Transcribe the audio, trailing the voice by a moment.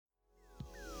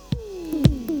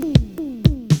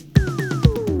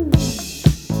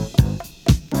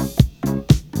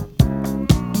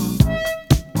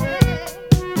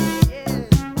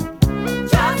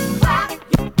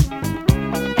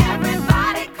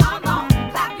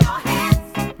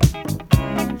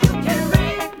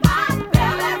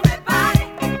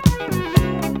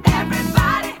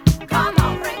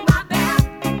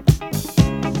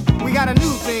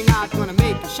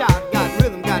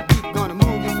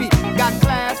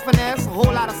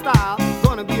style,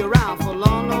 gonna be around for a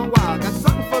long, long while. Got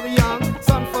something for the young,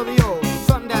 something for the old,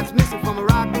 something that's missing from a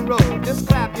rock and roll. Just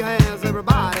clap your hands,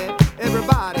 everybody,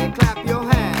 everybody, clap your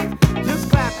hands.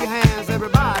 Just clap your hands,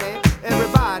 everybody,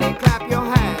 everybody, clap your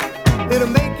hands.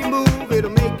 It'll make you move, it'll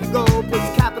make you go. Puts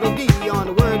capital D on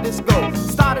the word disco.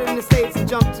 Started in the States and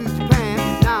jumped to Japan.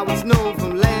 Now it's known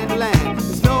from land to land.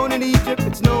 It's known in Egypt,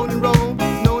 it's known in Rome,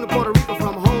 it's known in Puerto Rico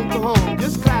from home to home.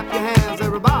 Just clap your hands,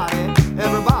 everybody,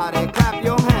 everybody, clap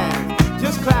your hands.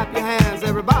 Just clap your hands,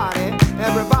 everybody,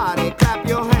 everybody, clap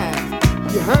your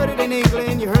hands. You heard it in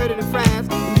England, you heard it in France.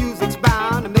 The music's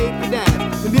bound to make you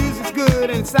dance. The music's good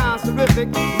and it sounds terrific.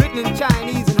 Written in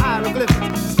Chinese and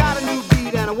hieroglyphics. It's got a new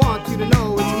beat and I want you to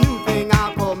know it's a new thing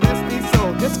I'll call Misty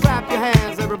Soul. Just clap your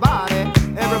hands, everybody,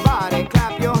 everybody,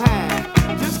 clap your hands.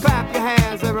 Just clap your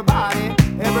hands, everybody,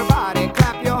 everybody,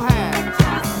 clap your hands.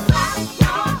 Just clap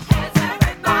your hands,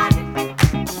 everybody.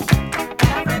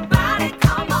 Everybody,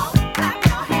 come on, clap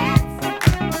your hands.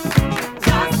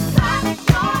 Just clap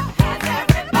your hands,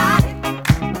 everybody.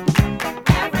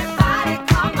 Everybody,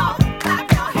 come on, clap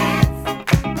your hands.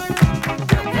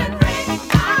 You can ring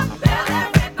my bell,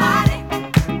 everybody.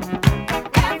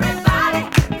 Everybody,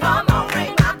 come on,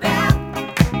 ring my bell.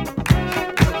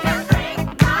 You can ring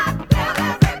my bell,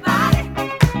 everybody.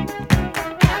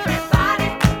 Everybody,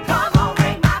 come on,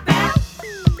 ring my bell.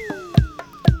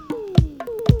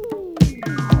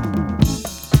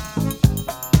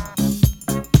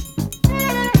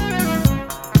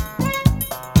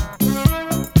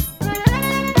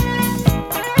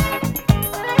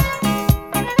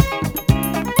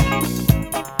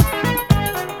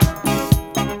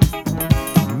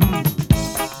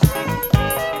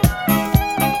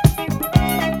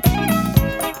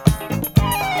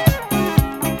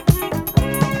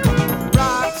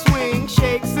 Rock, swing,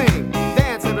 shake, sing.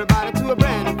 Dance, everybody, to a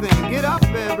brand new thing. Get up,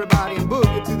 everybody, and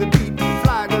boogie to the beat.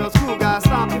 Fly, girls, cool guys,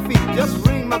 stomp your feet. Just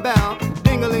ring my bell,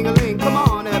 ding-a-ling-a-ling. Come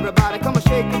on, everybody, come and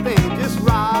shake your thing. Just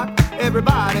rock,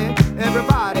 everybody,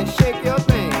 everybody, shake your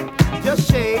thing. Just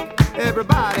shake,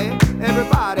 everybody,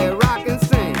 everybody, rock and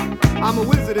sing. I'm a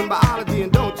wizard in biology,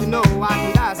 and don't you know I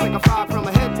can dissect a frog from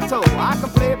a head to toe. I can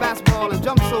play basketball and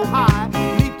jump so high,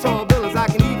 leap tall buildings, I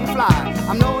can even fly.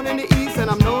 I'm known in the east and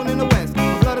I'm known in the west.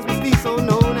 My blood is mestizo,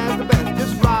 known as the best.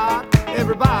 Just rock,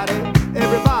 everybody,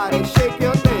 everybody, shake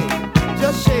your thing.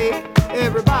 Just shake,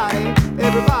 everybody,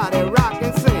 everybody, rock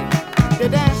and sing. They're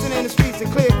dancing in the streets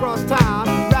and clear across town.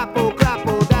 Rappo,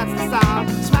 clappo, that's the sound.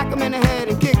 Smack 'em in the head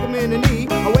and kick 'em in the knee.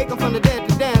 Awake 'em from the dead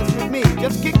to dance with me.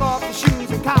 Just kick off the shoes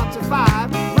and count to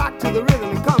 5. Rock to the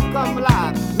rhythm and come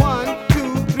alive. 1,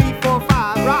 2, 3, 4,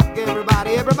 5. Rock,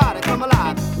 everybody, everybody, come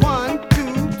alive. 1,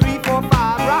 2, 3, 4,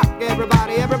 5. Rock,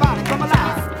 everybody, everybody, come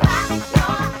alive. Clap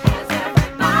your hands,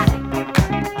 everybody.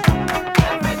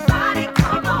 Everybody,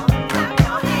 come on, clap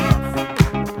your hands.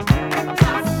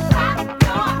 Just clap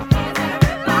your hands,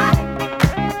 everybody.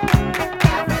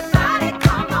 Everybody,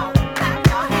 come on, clap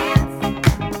your hands.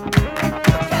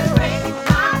 You can ring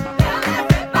my bell,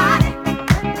 everybody.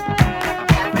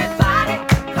 Everybody,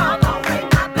 come on, ring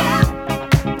my bell.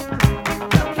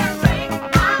 You can ring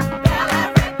my bell,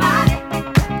 everybody.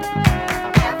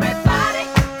 Everybody,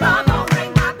 come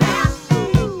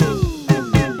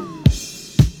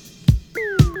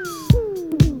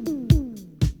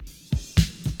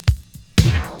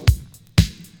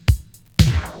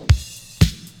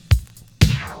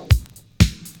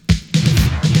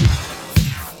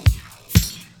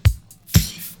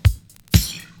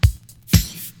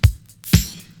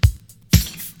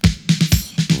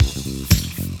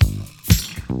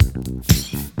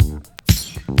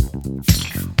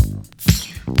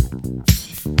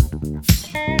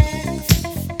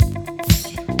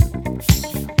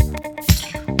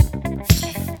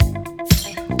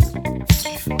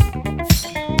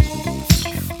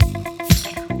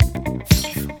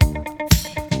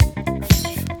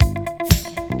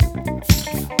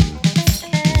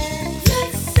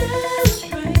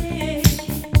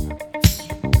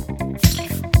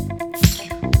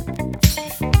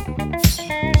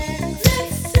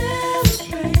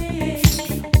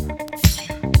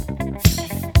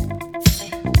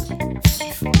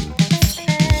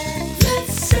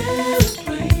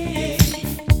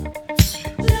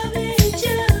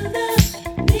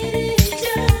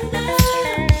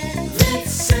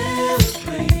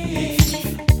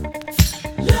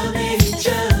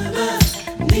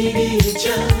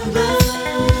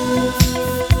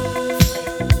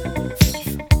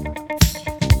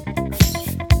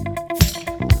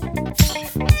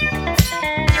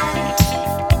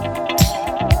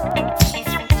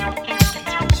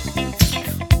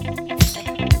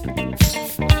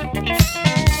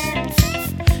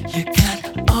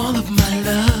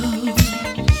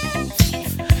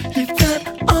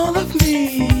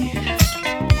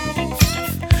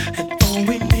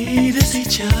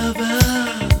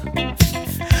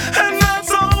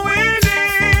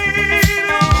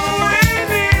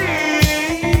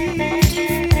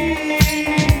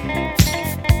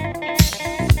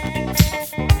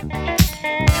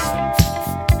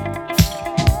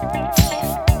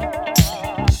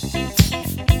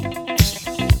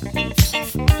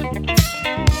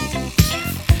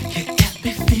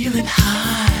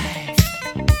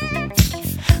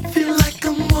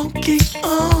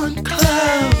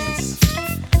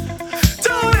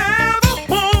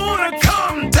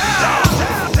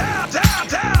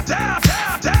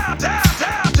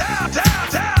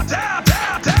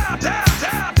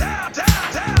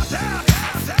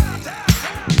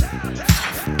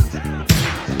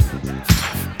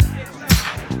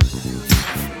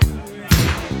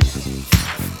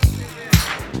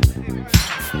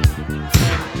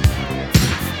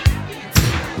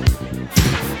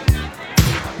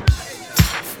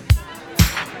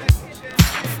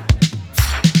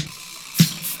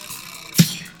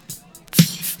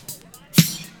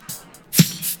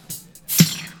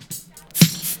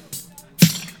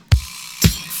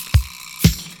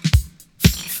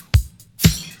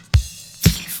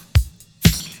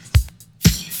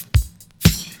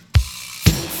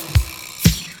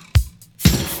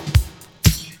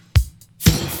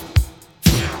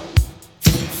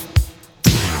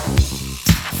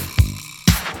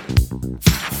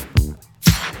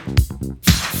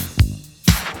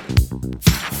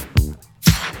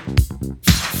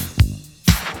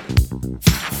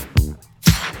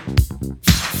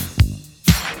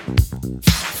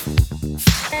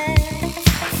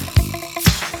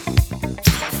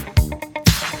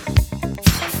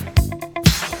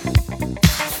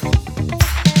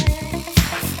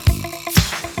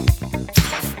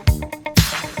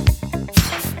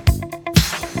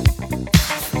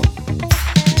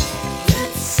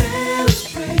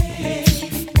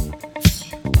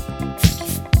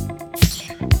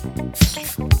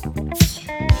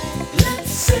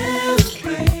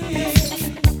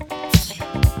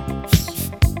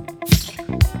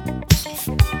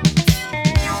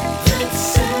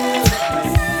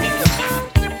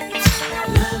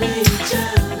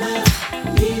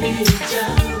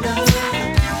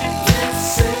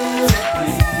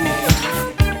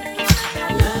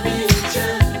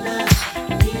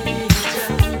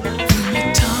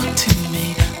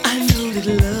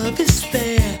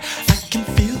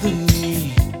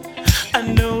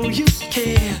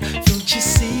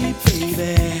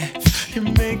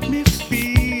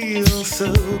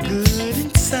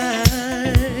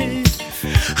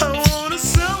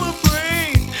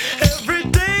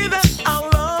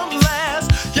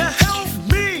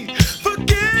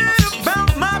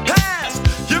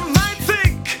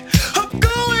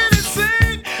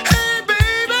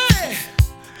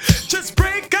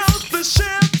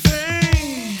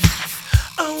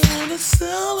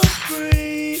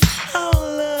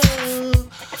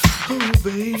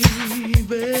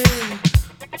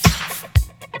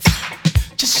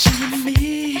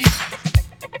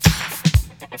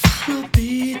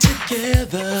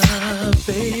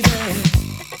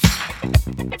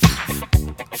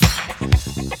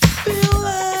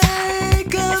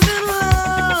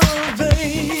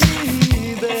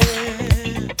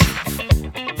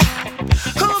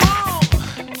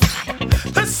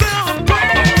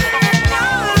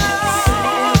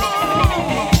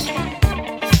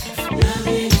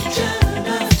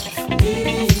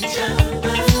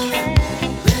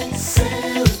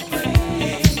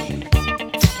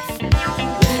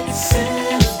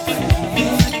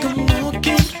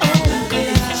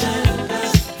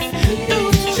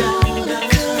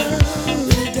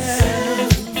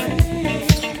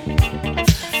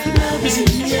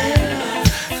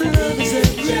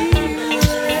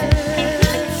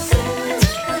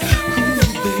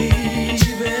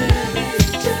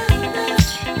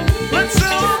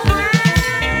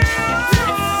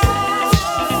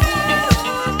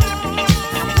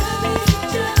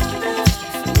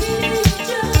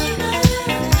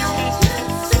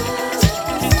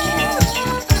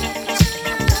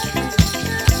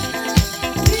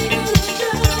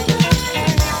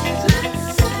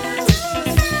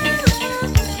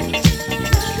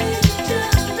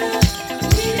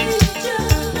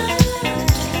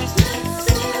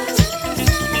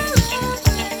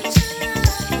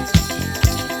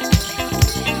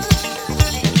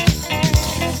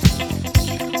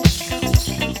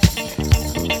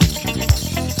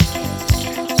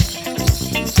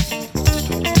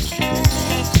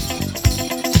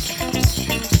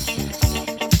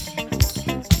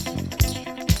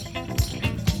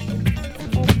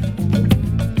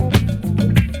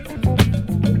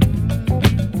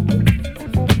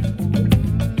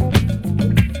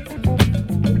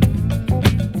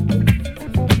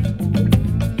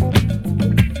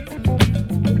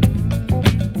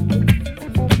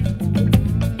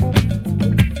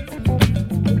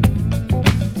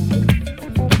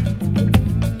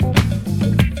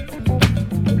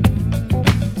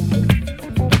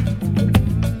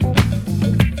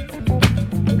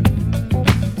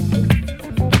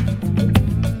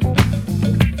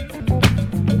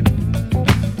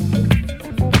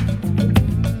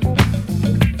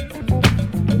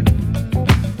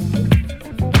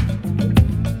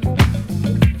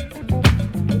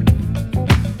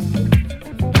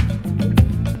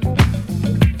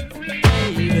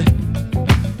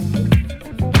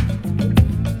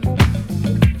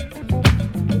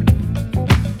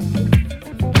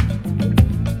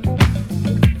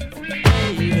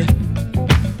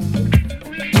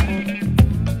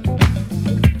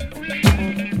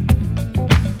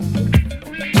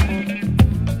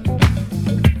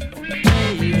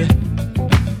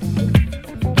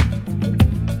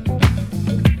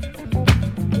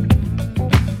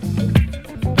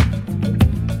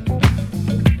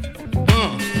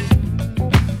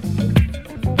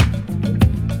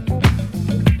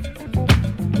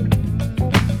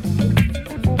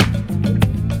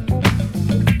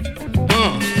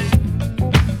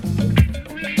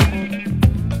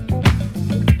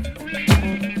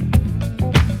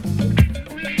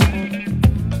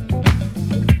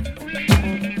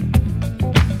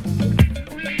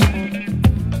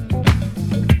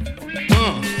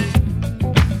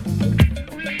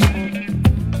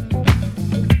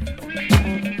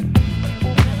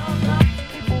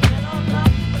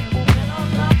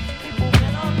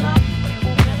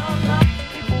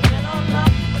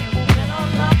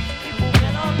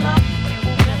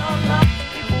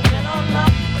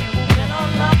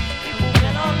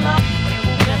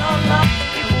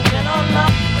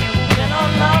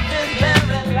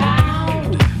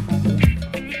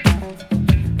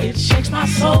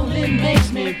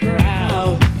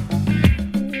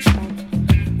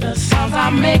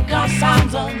make our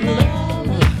sounds of love.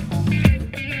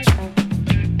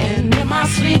 And in my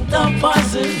sleep the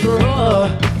voices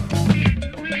roar.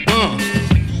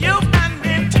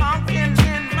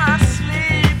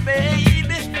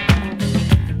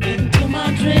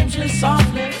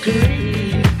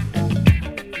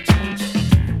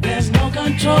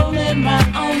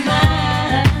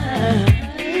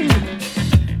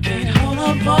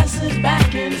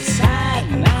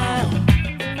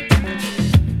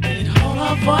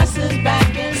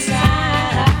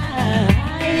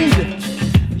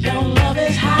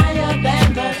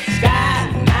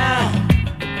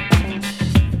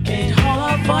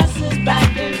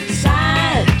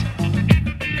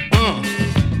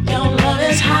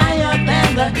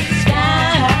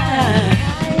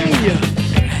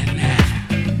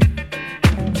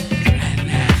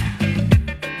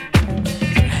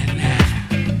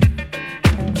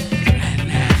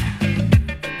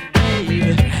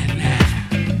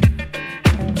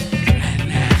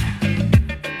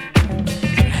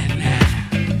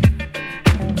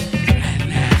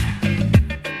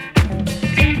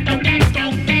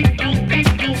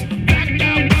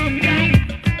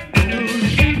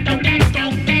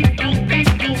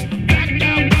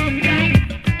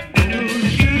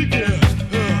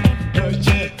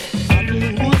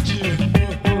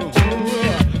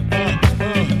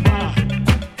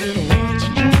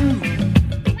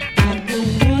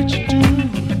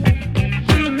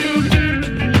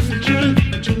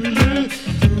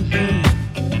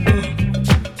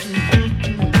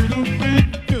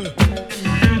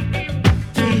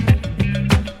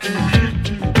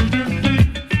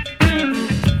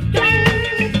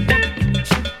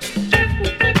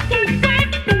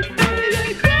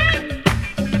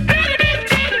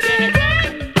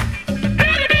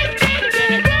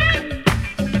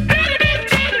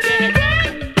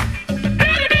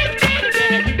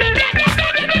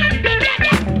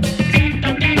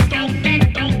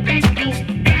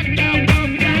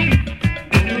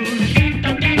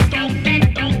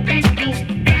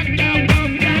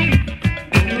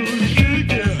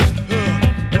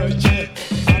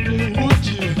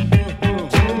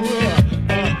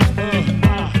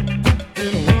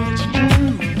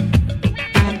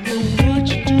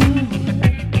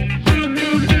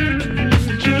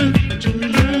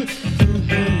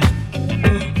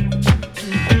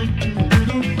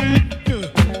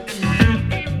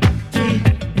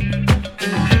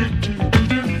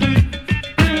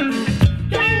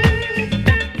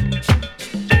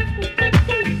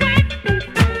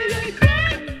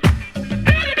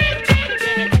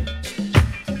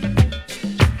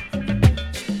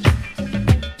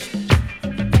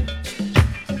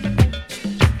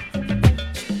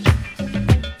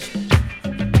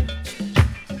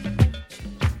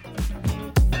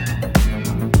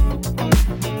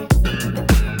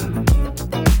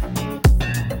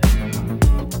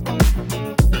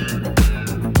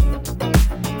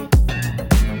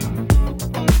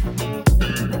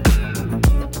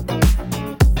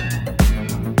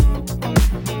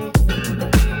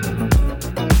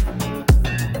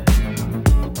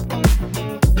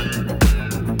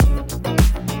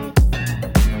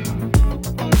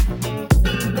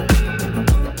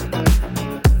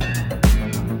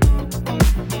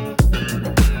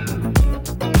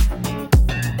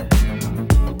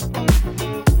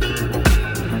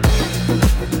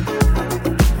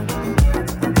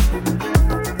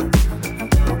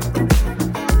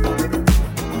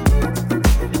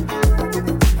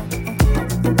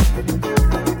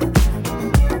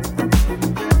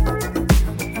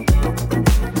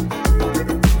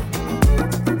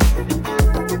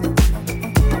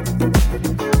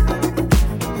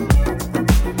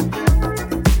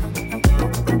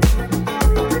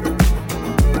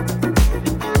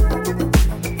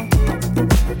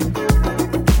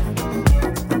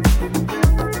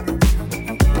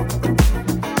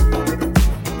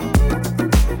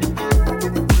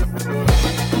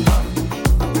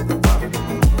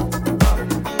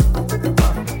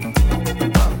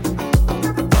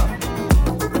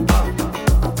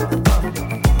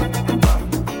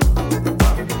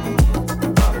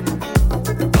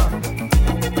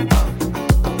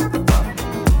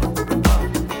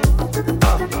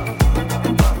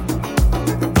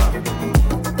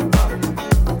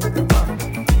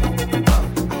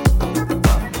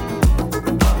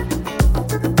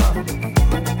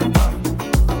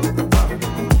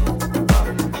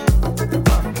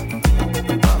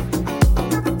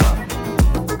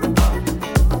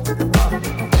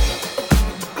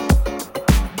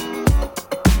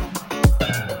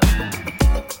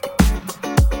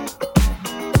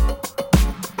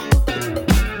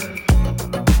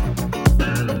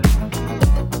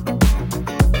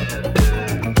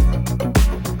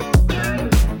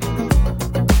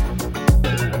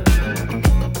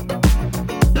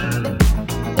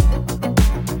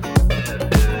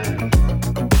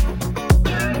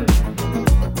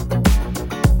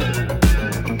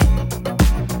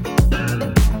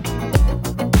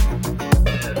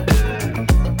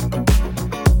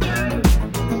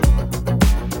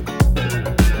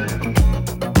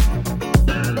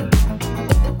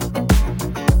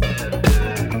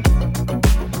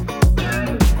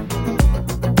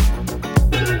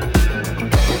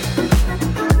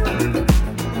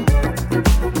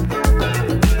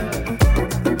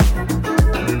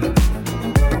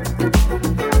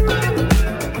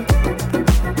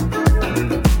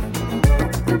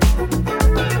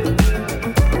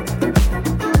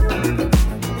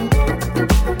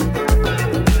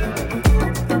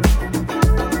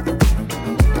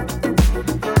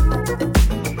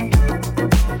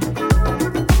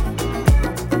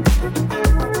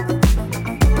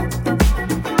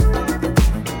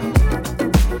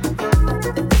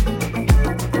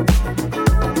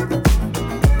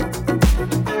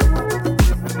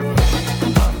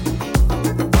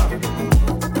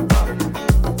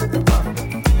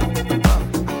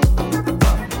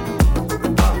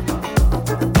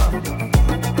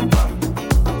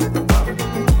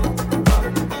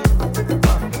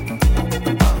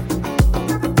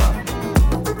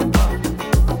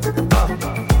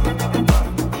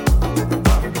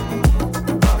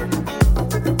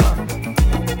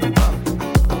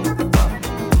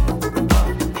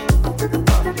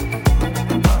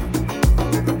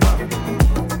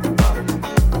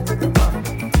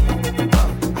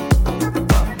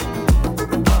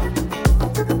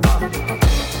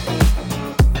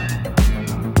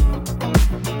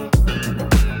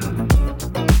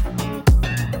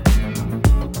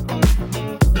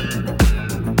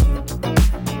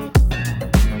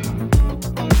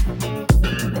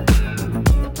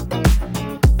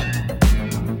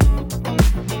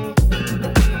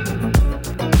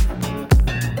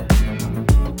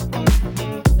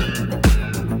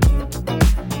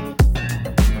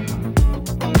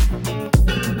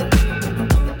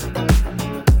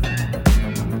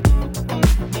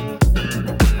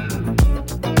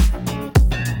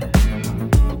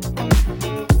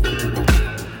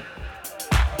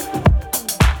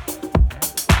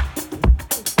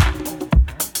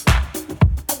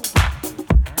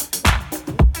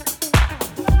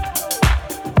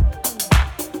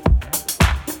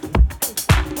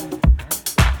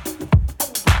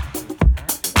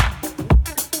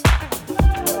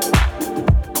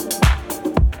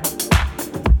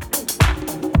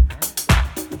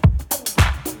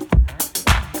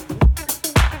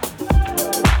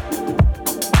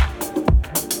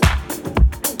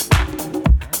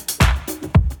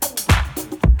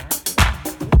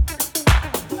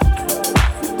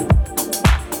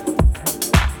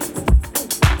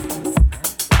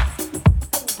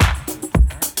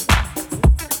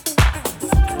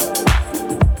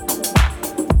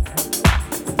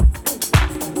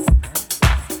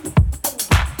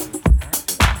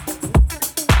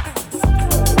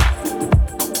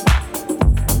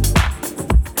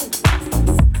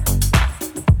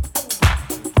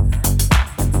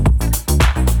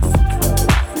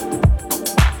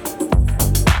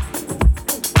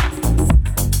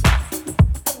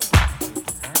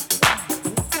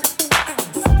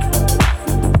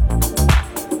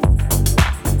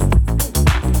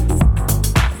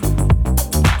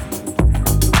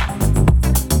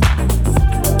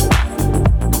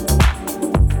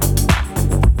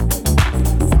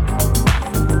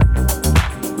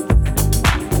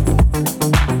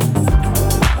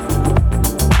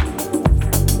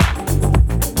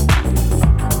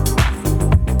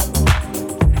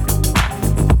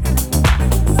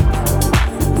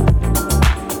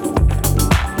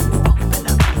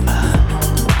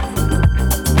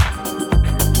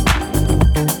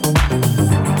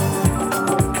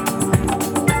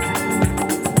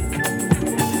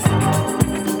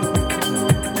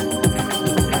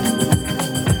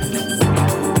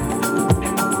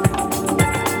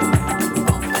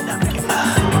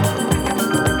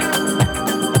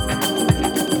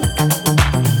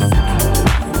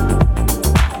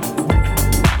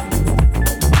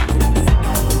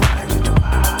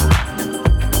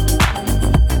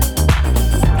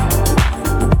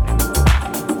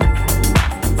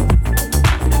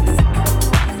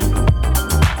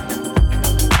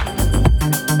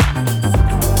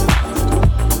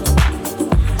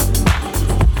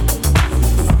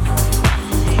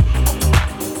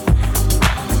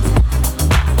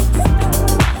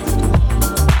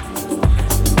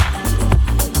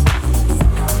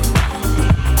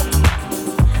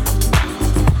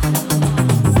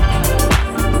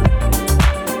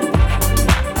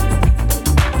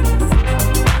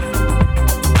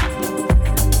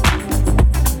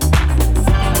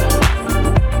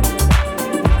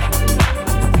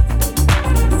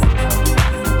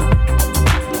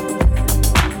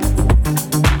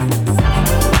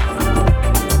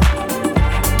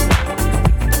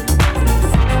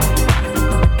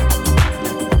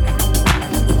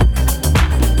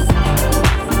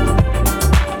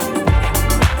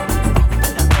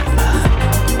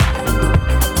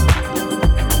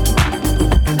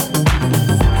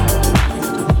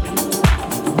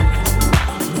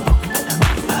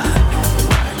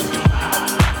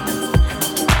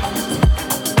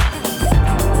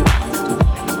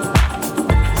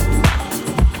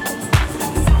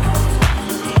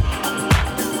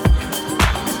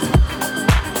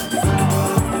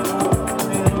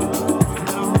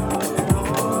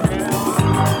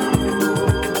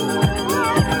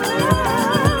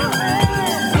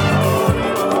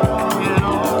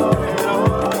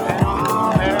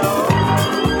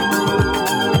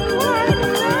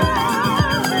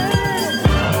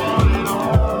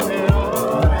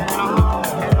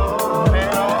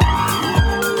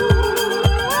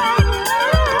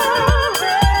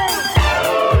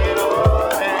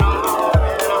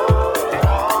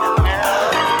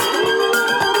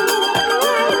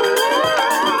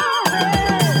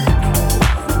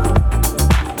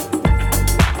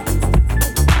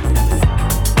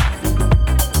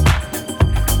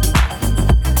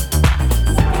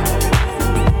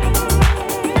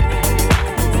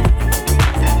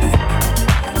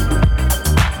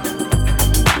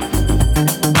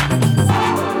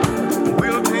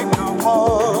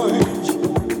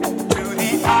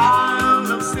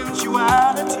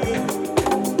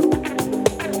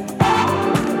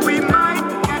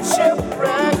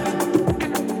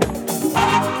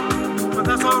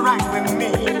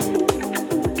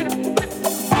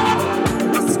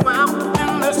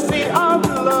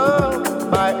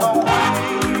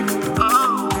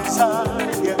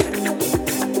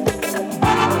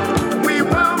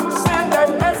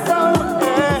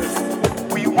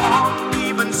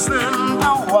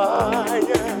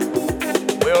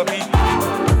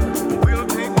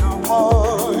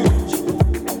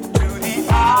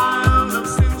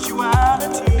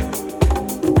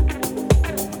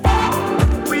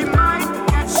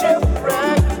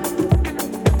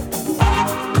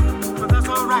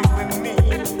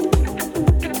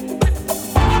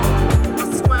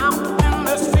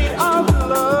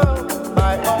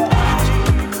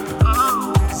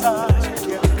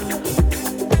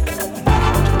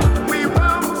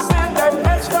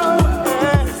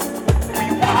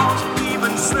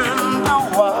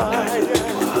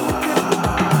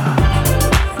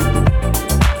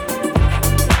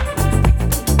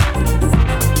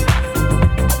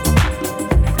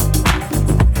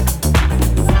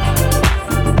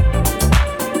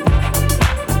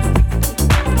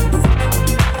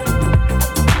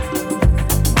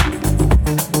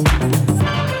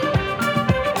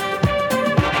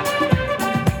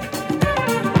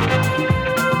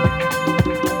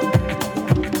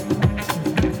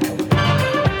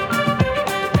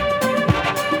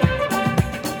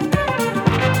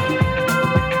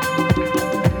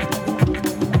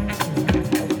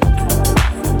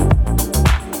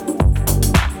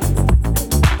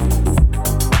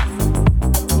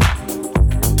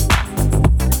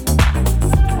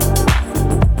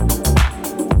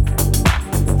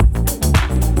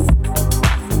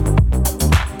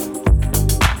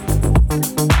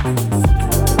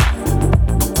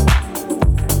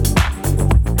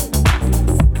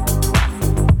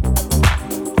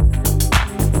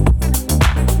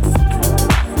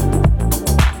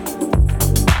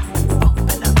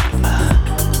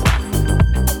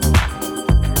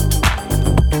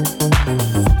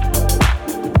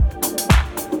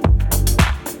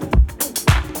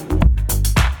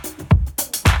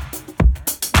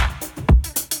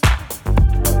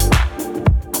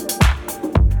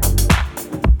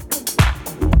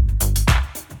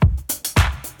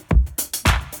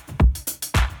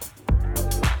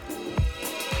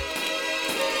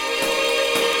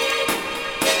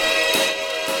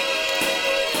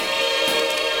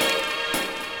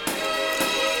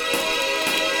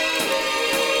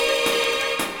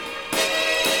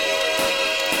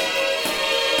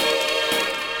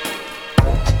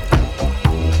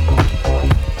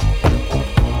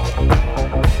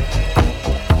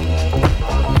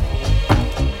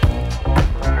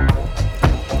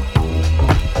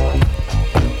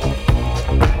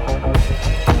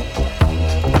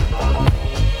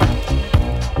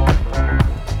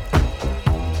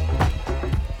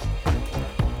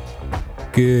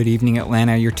 Good evening,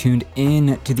 Atlanta. You're tuned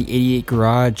in to the 88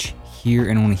 Garage here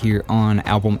and only here on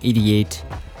album 88.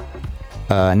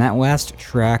 And that last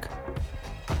track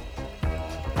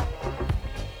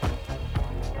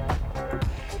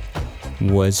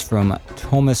was from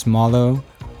Thomas Malo.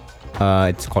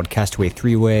 It's called Castaway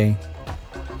Three-Way.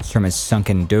 It's from his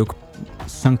Sunken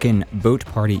Boat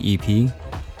Party EP.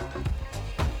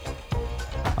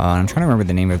 I'm trying to remember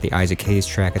the name of the Isaac Hayes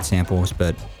track it samples,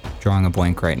 but drawing a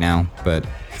blank right now. But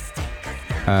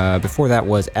before that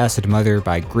was Acid Mother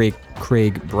by Craig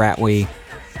Bratway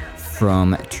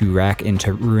from To Rack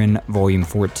into Ruin Volume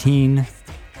 14.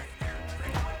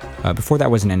 Before that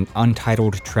was an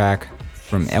untitled track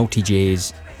from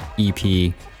LTJ's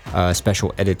EP,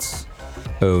 Special Edits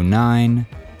 09.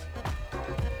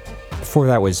 Before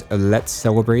that was Let's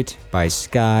Celebrate by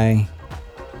Sky.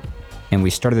 And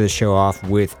we started the show off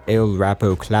with El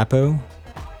Rapo Clapo,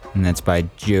 and that's by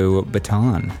Joe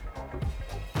Baton.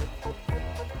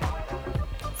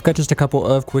 I've got just a couple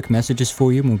of quick messages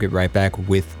for you, and we'll get right back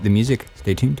with the music.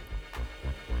 Stay tuned.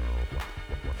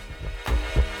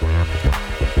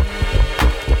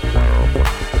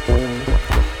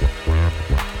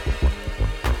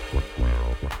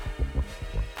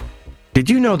 Did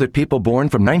you know that people born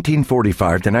from 1945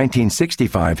 to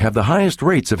 1965 have the highest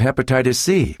rates of hepatitis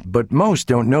C, but most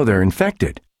don't know they're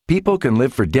infected? People can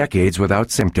live for decades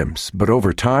without symptoms, but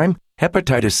over time,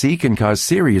 hepatitis C can cause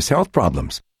serious health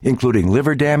problems, including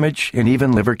liver damage and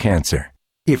even liver cancer.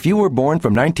 If you were born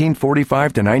from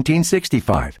 1945 to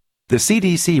 1965, the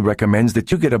CDC recommends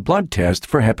that you get a blood test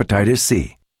for hepatitis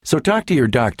C. So talk to your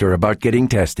doctor about getting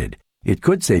tested. It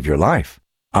could save your life.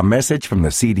 A message from the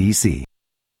CDC.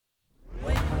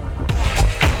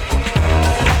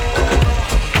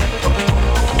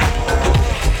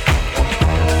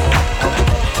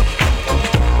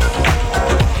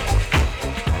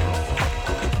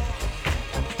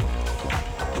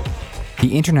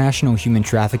 The International Human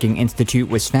Trafficking Institute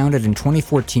was founded in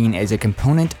 2014 as a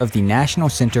component of the National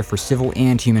Center for Civil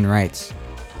and Human Rights.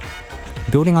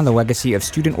 Building on the legacy of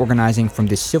student organizing from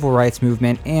the civil rights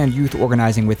movement and youth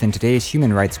organizing within today's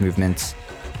human rights movements,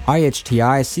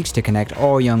 IHTI seeks to connect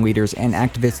all young leaders and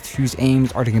activists whose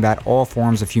aims are to combat all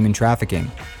forms of human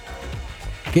trafficking.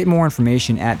 Get more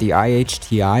information at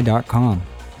theihti.com.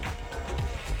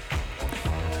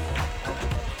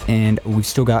 And we've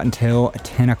still got until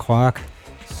 10 o'clock,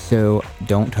 so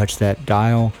don't touch that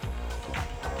dial.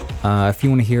 If you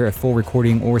want to hear a full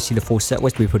recording or see the full set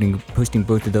list, we'll be posting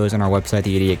both of those on our website,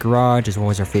 The 88 Garage, as well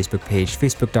as our Facebook page,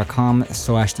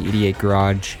 facebook.com/The 88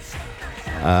 Garage.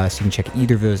 So you can check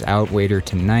either of those out later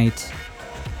tonight.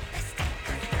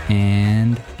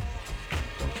 And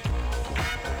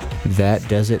that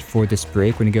does it for this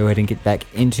break. We're going to go ahead and get back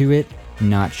into it.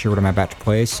 Not sure what I'm about to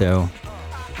play, so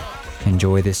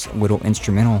enjoy this little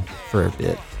instrumental for a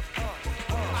bit.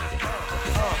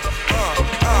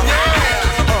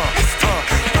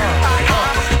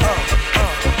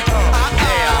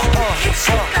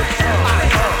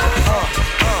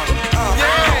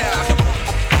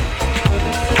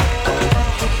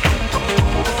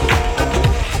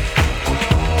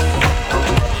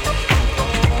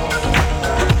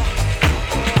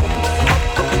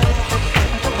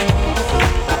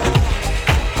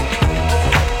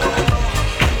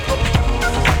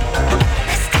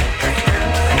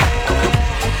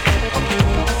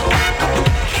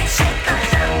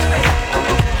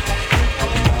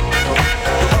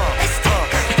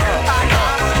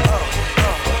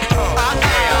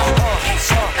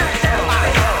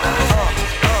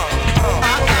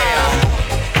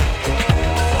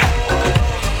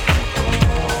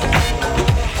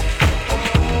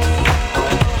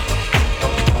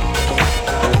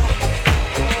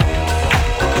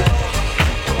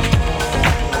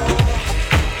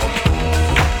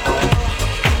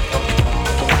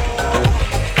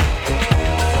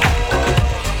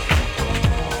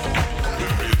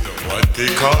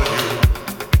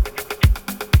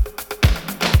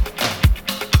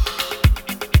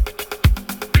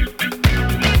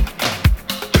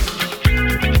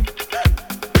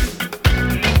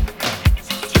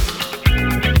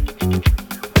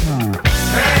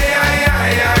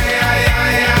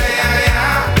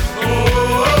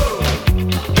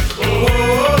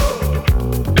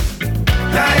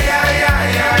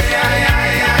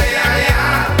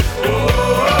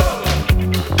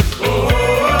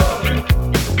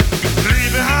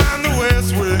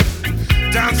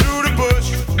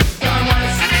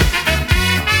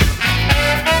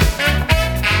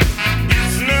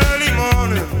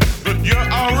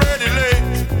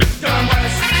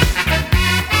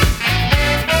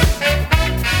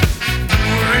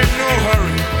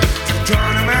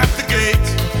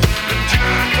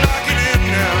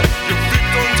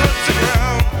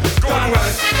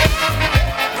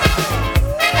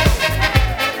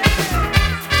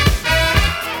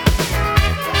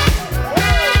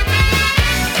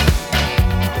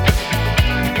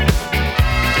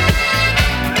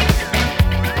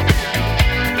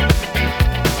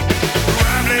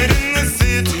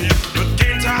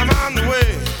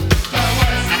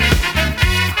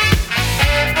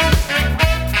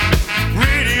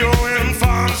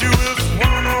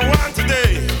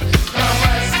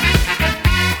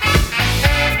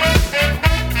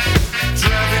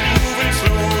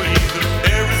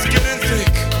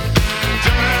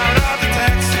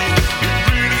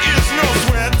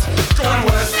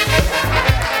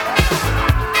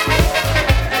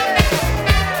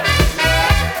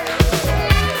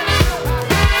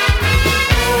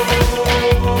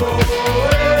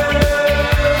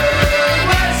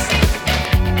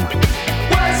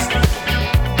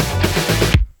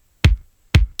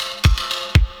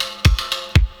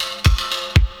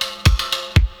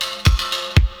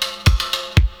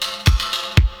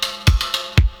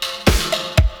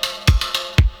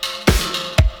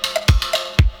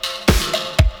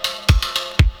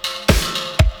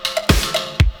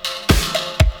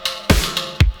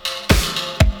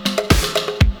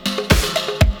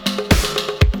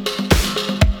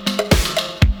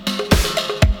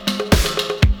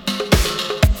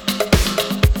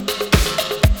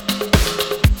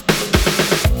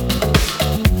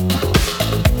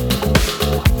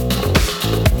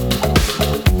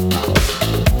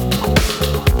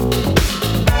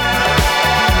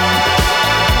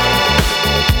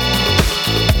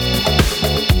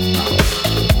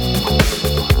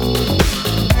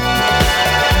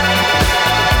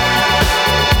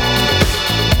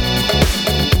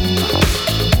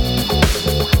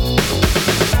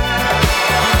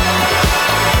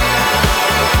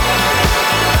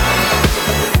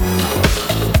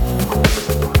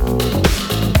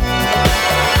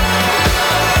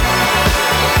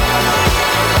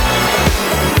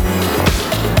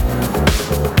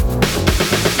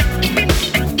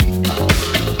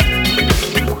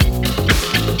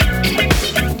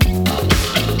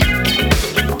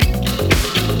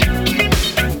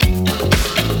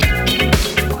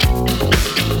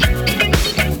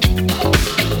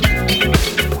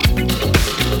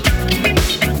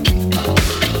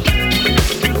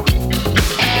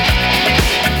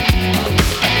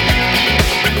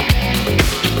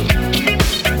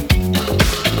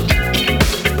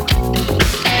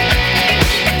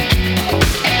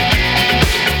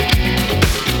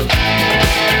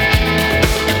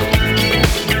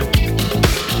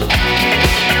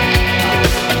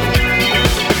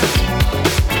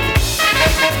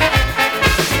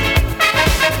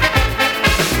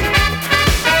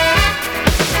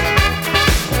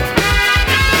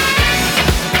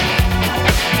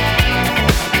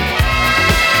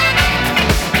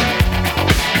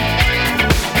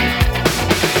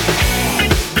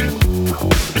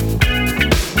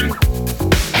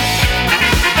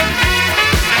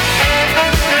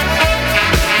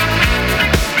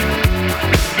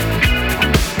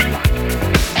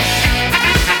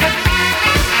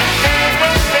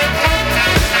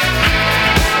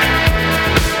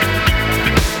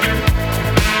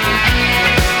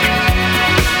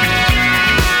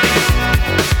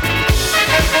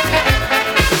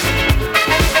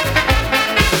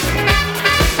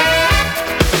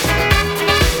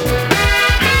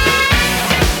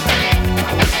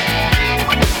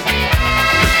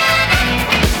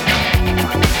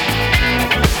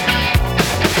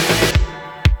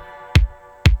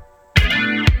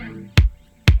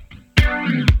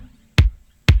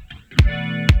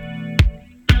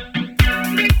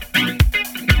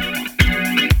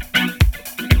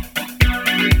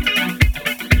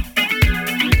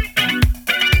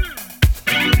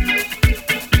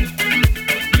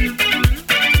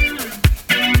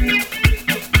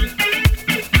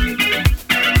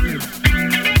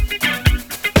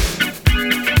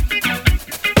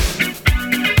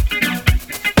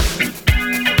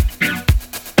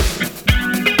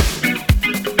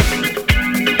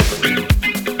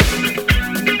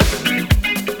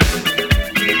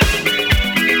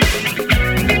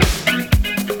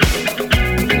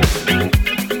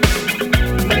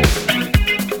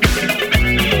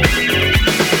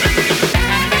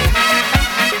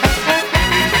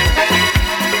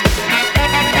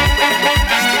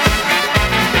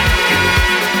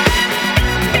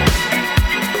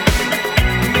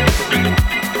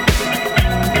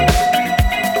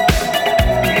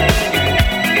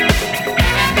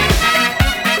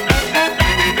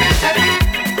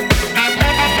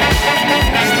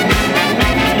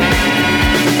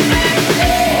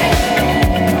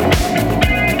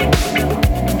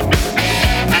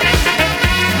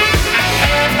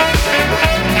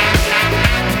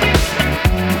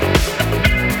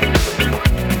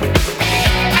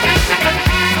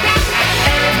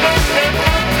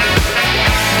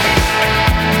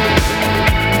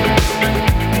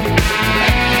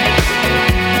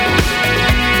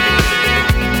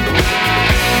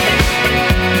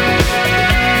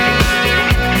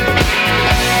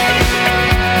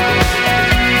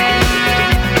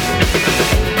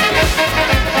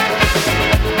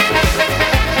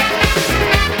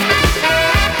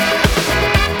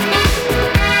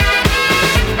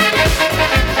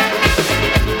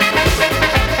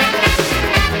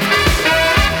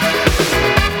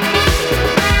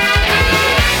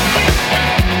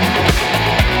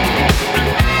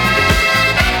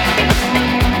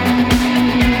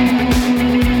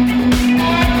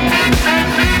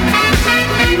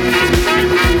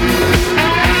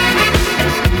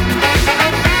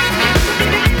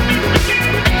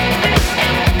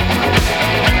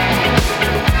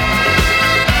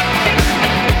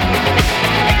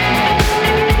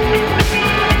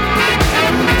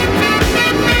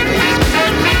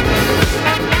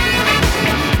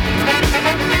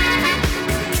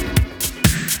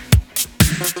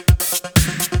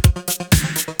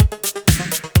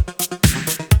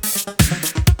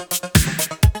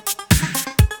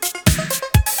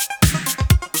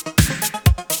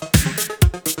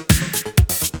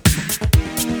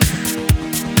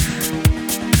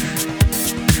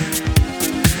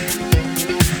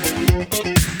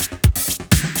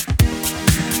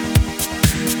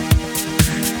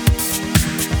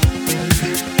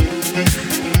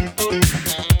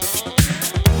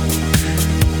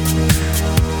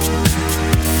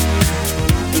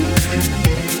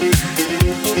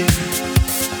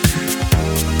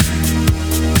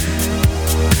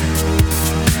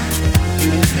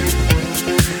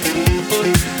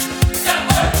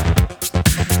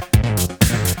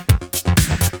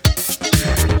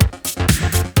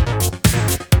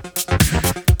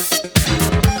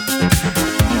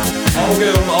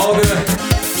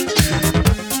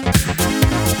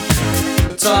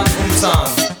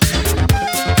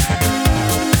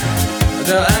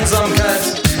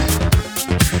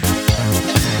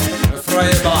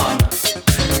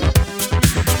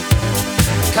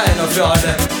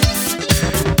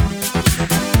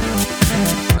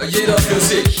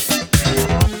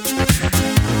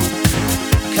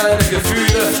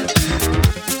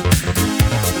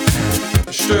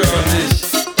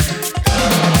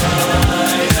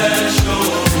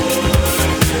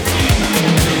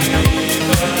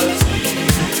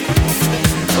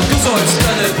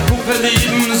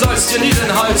 dir nie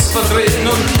den Hals verdrehen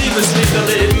und Liebeslieder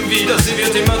leben wieder, sie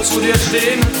wird immer zu dir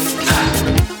stehen.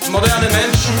 Moderne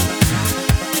Menschen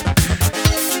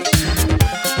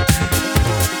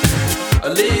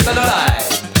leben allein.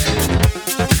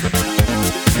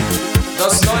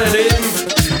 Das neue Leben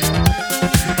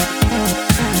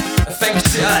fängt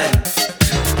sie ein.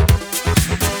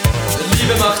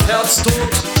 Liebe macht Herztod,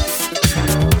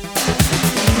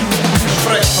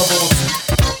 Sprechverbot.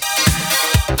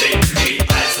 Lebt die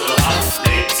Einzelhaft,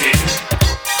 lebt sie.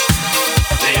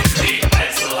 Lebt die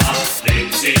Einzelhaft,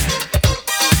 lebt sie.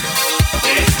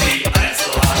 Lebt die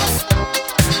Einzelhaft.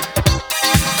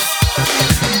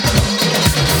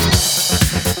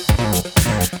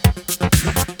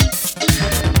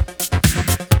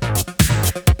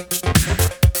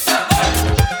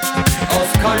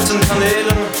 Auf kalten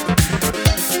Kanälen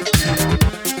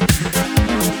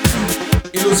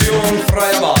Illusion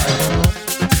freier Wahl.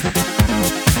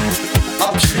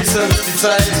 Abschließend die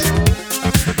Zeit,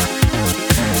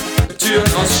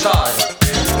 Türen aus Stahl,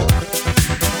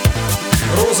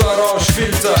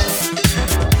 rosa-orange-Filter,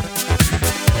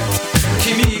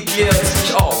 Chemie klärt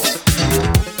sich auf.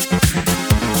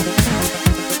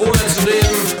 Ohne zu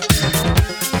leben,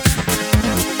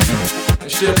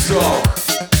 stirbst du auch.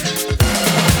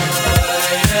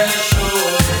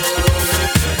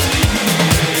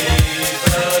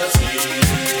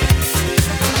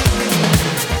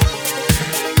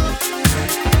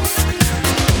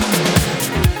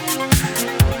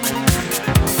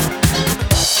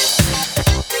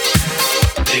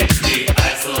 Lebt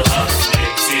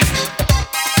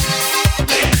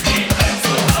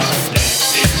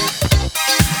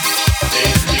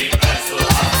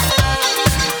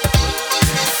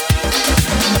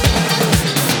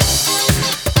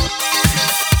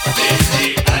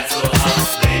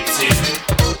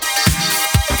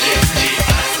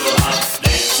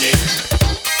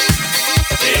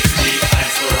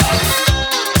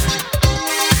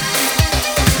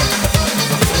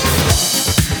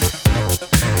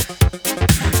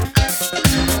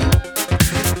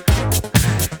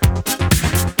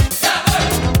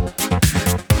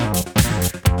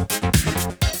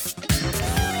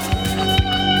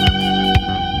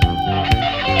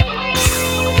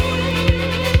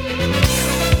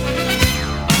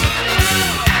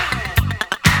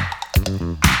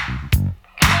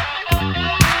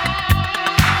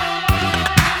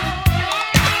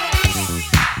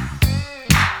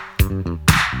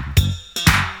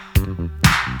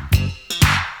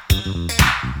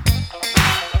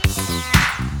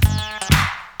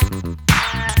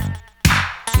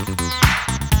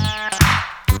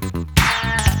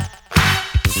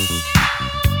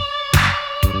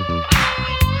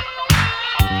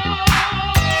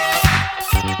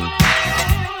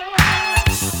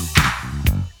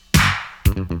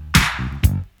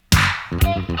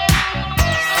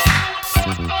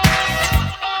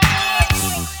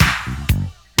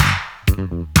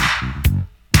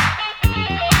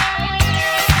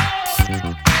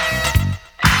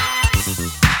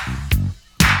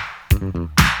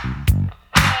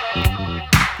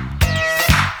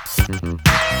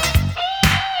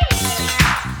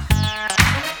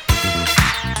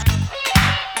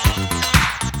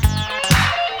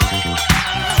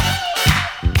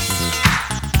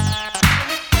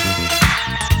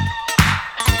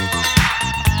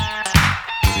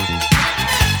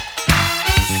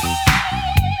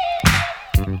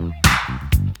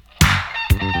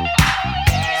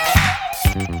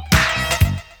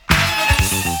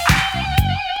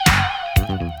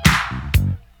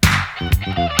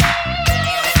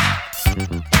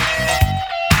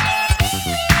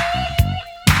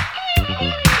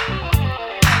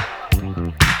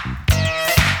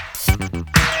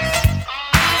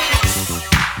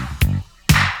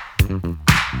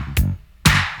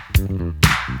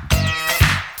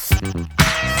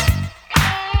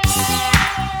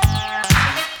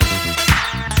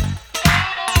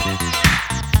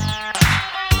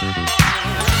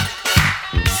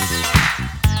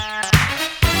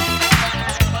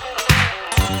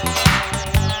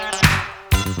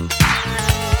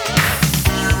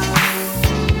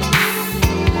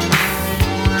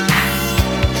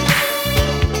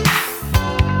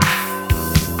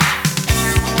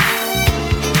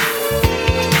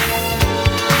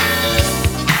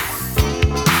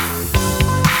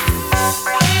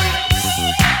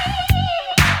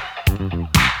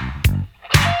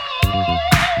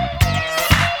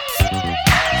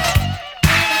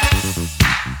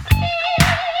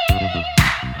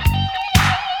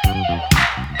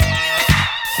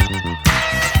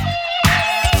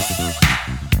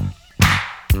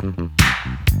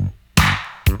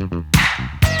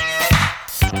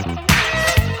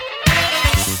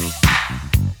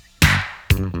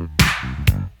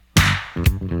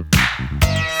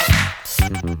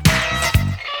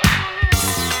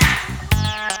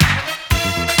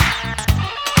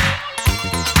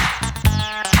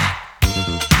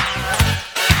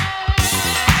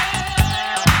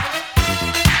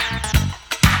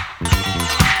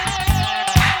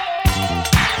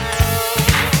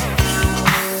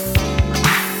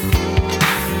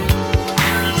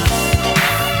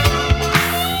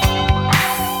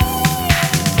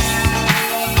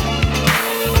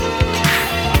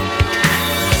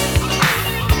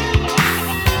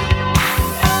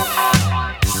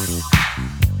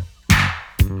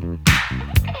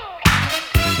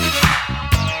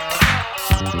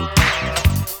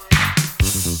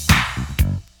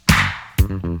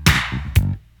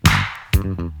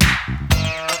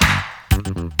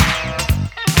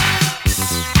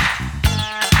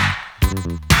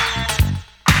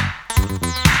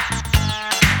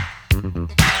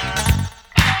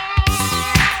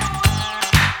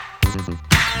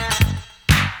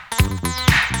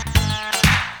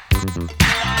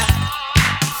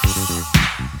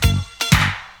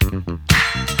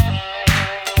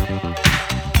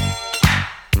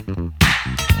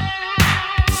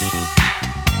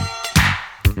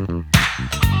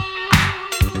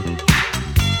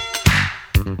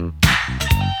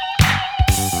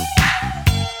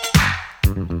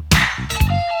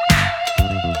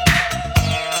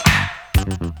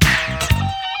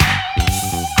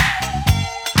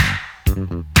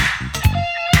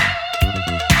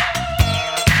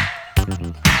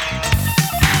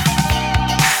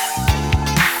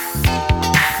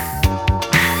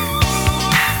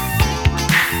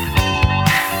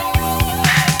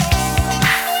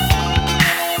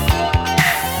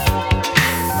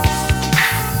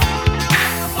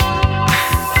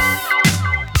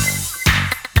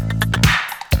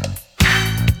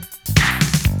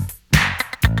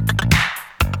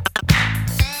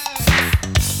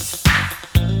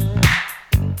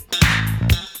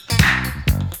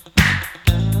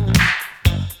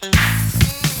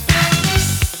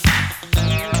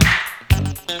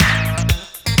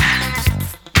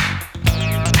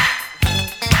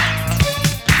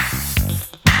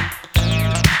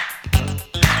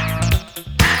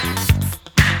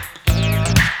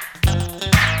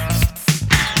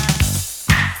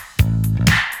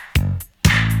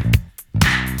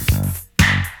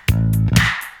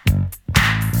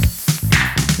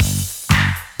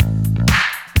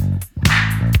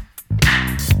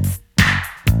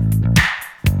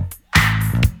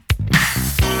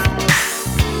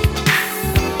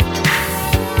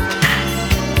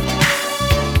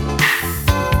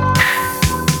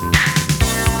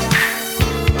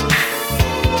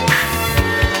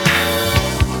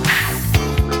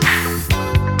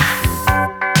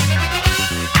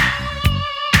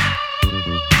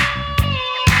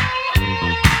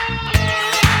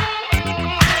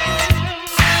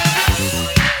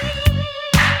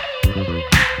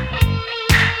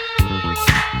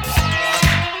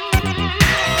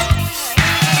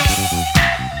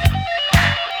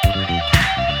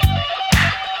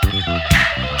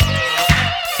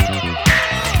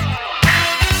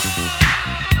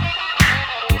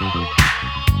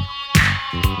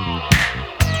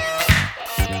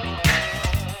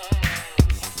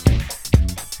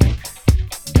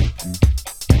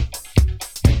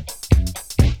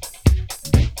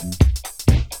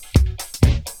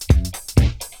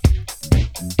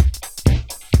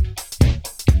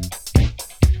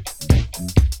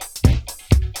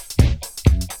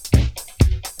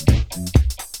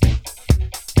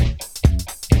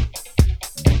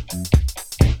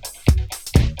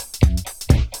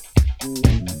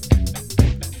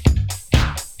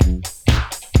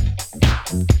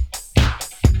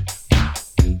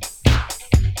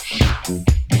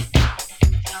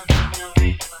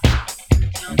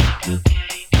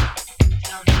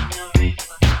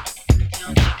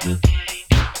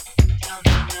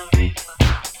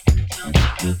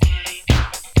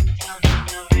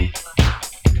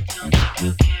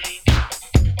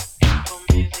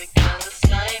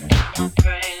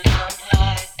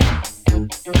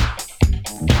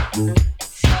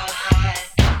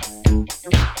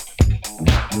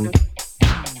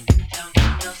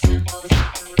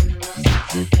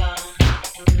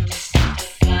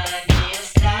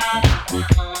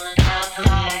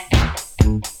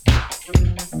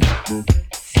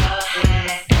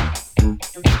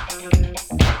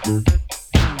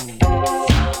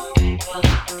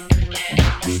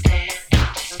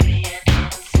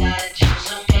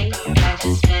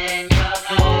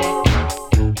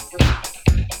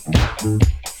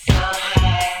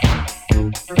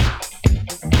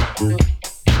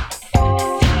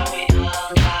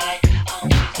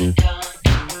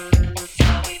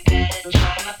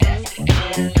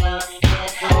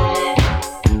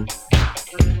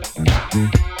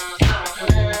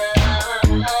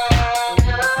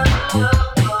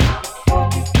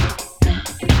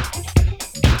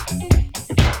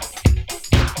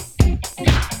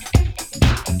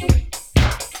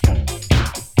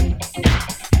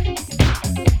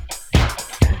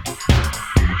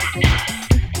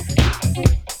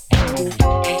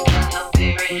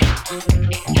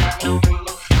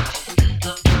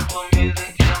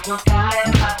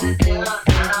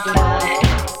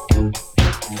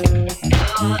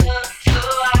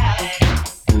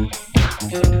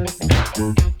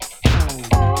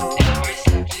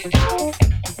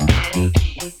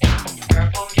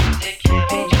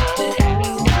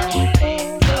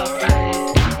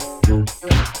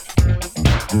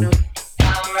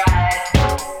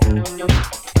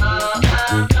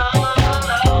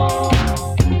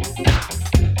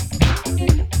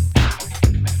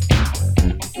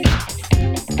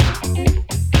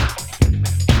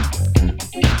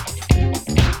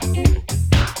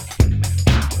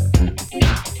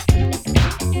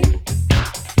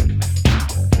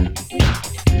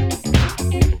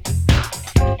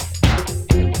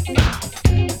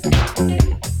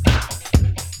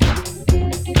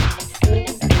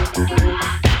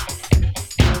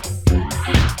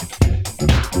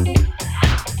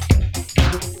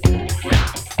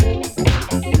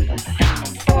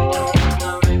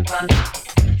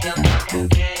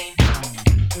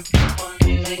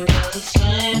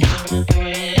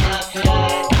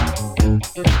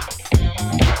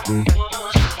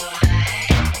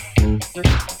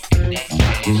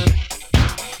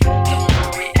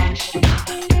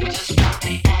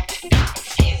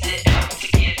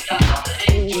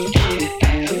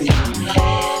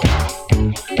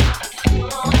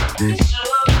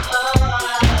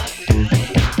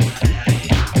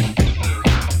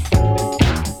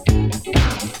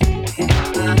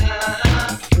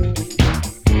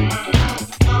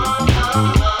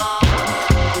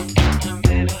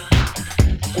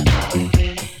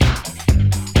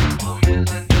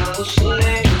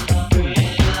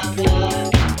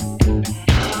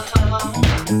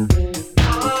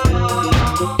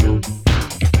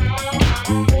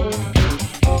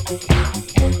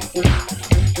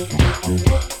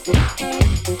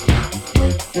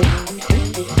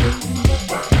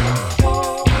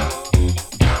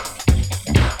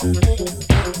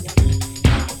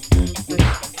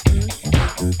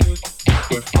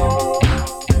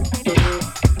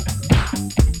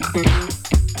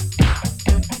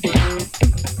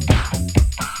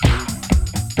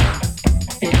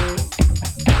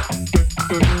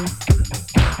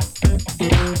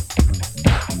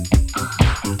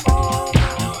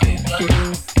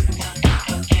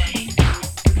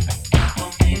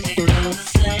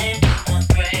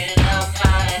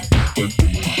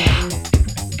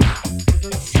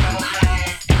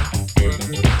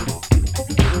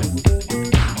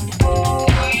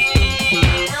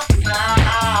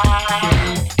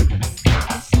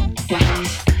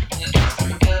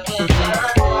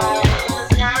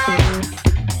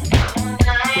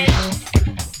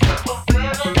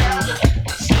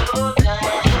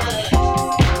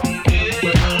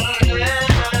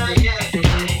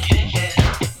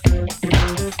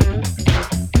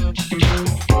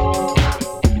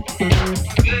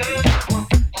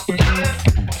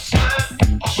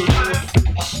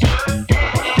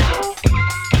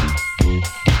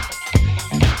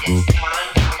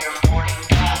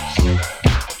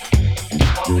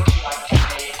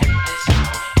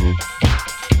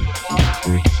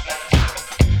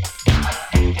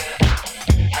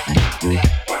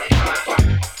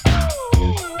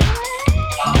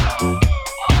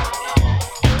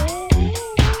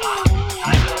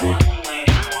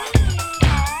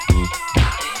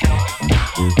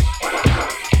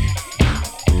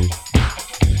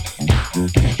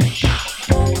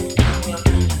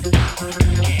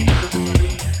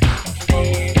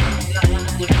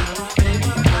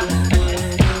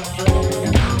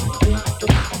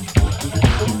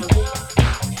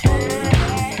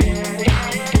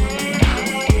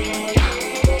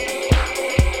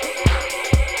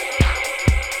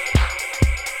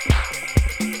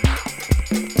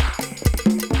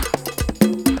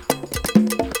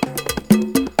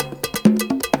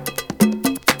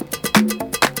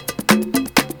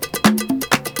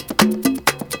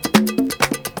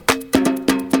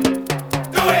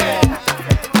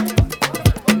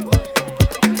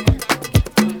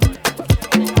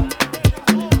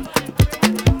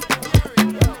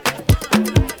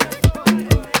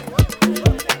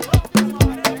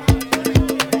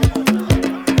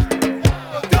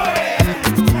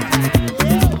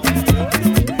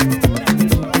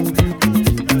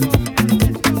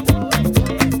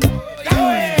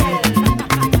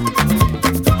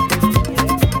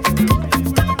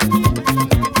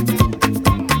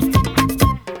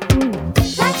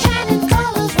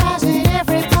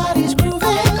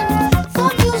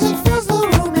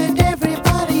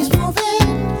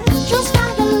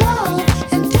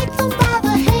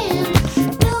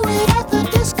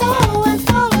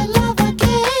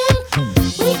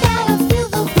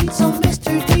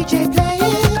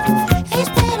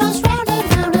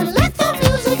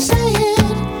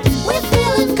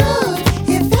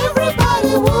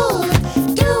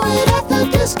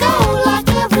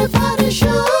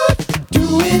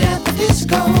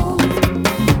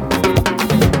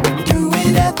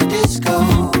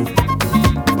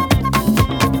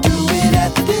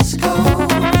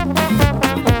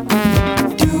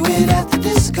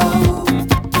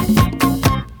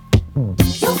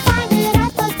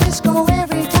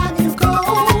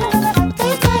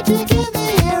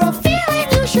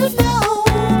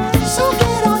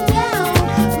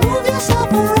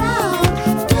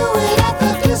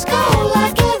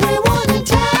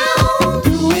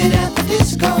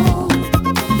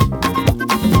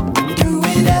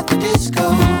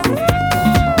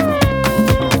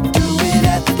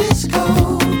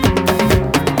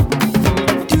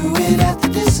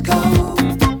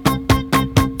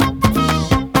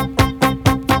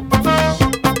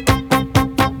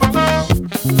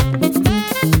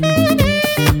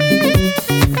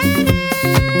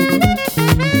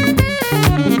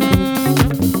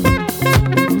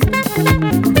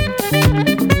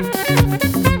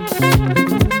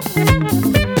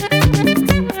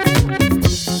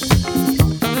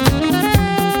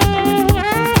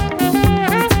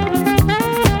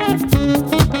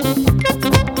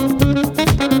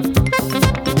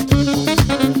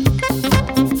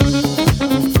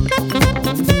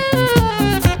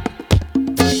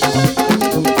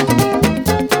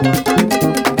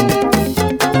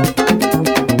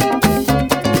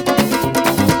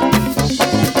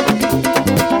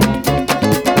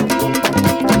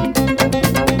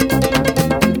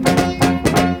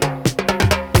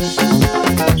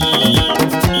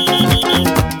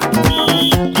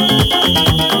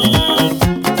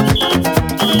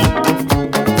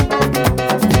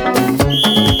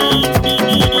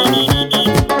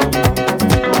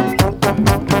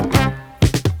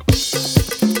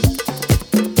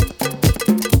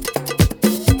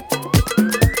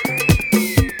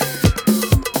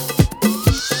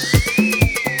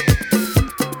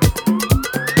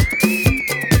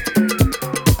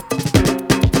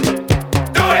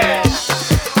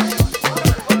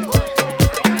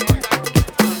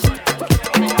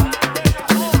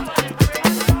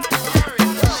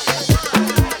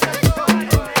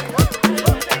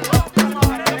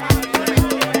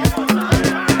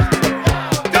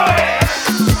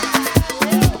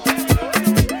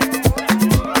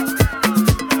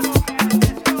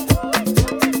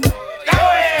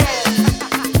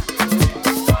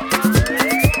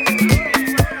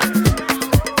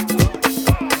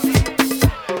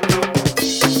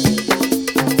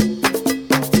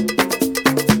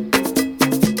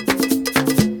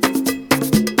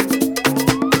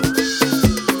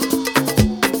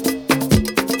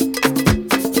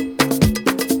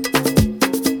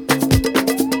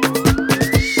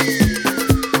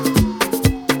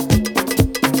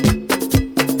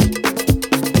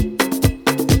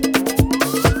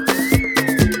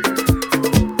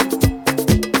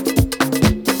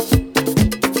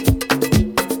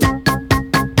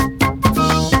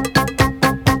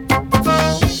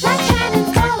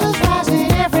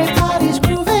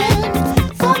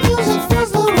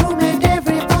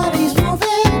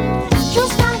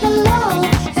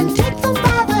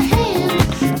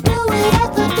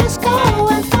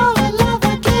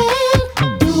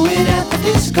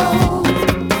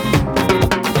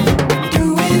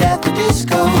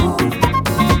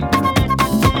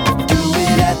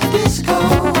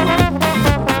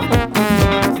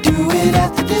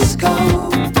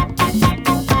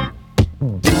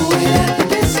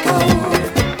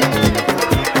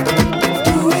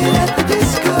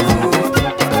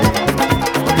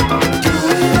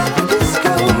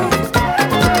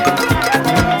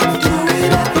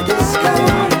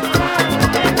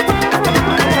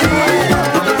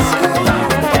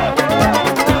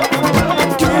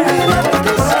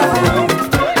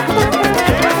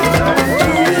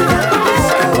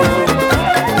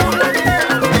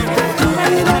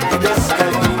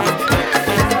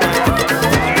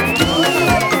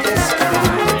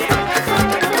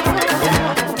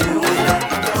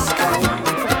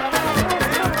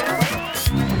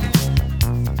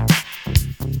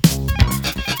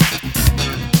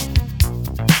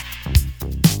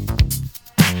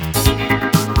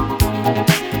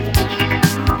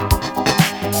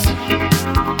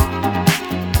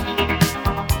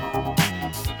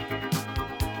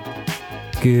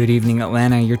Good evening,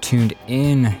 Atlanta. You're tuned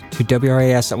in to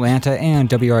WRAS Atlanta and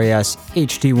WRAS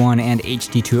HD1 and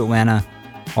HD2 Atlanta,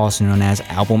 also known as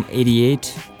Album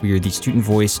 88. We are the student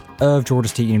voice of Georgia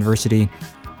State University,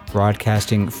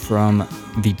 broadcasting from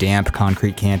the damp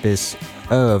concrete campus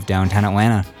of downtown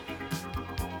Atlanta.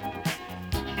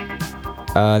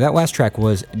 That last track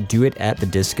was Do It at the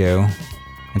Disco.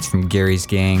 It's from Gary's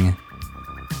Gang.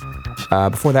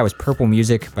 Before that was Purple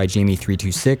Music by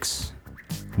Jamie326,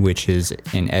 which is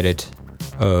an edit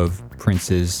of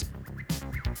Prince's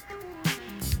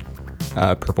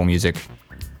Purple Music.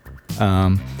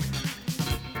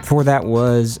 Before that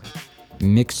was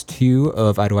Mix 2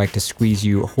 of I'd Like to Squeeze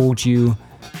You, Hold You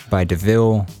by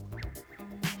DeVille.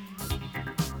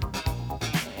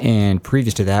 And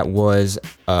previous to that was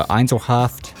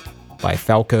Einzelhaft by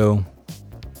Falco. And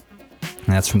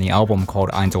that's from the album called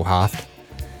Einzelhaft.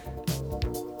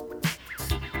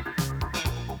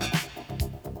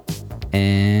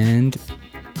 And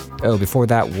Oh, before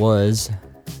that was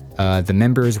The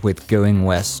Members with Going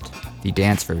West, the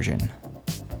dance version.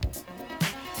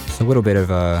 So a little bit of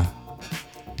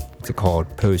what's it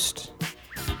called? Post.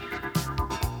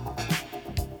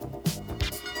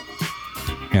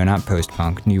 No, not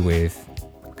post-punk, new wave.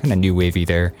 Kind of new wavy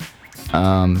there.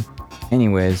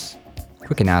 Anyways,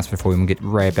 quick announcement before we get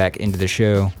right back into the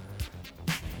show.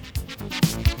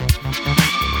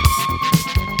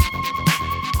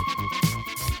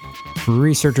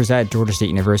 Researchers at Georgia State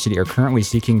University are currently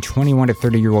seeking 21 to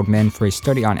 30-year-old men for a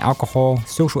study on alcohol,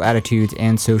 social attitudes,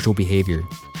 and social behavior.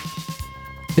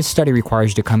 This study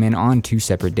requires you to come in on 2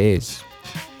 separate days.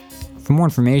 For more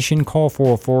information, call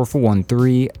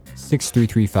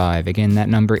 404-413-6335. Again, that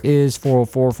number is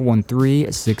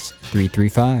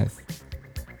 404-413-6335.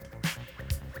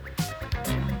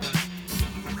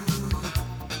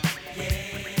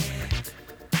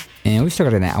 And we've still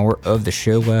got an hour of the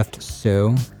show left, so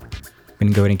I'm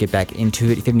going to go ahead and get back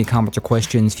into it. If you have any comments or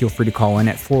questions, feel free to call in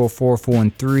at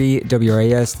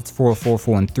 404-413-WRAS. That's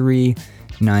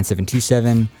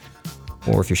 404-413-9727.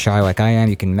 Or if you're shy like I am,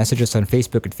 you can message us on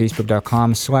Facebook at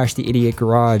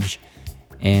facebook.com/the88garage.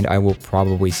 And I will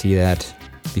probably see that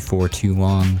before too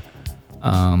long.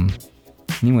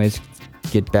 Anyways,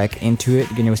 get back into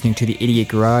it. Again, you're listening to the 88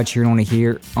 Garage here and only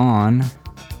here on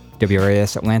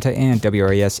WRAS Atlanta and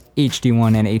WRAS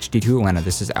HD1 and HD2 Atlanta.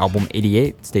 This is album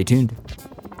 88. Stay tuned.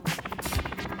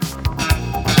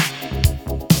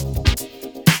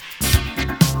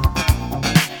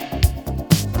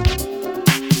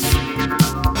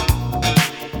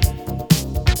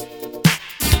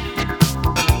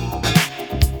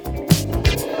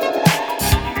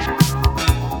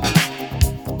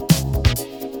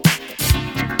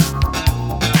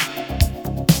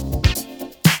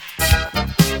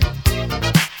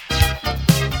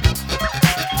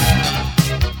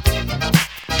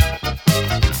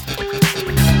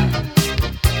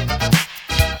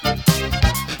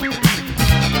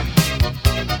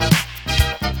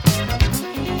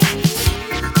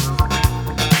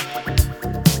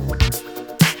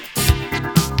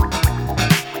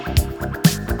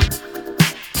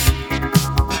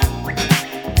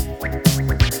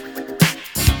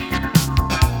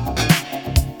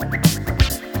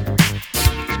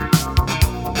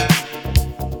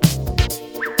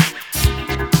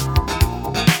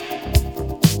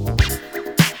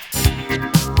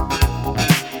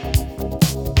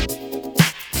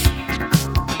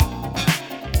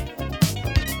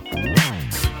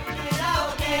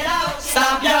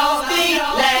 Stomp your feet,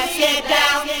 let's get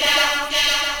down.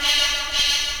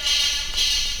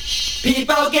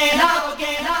 People get up,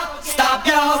 stomp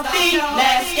your feet,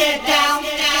 let's get down.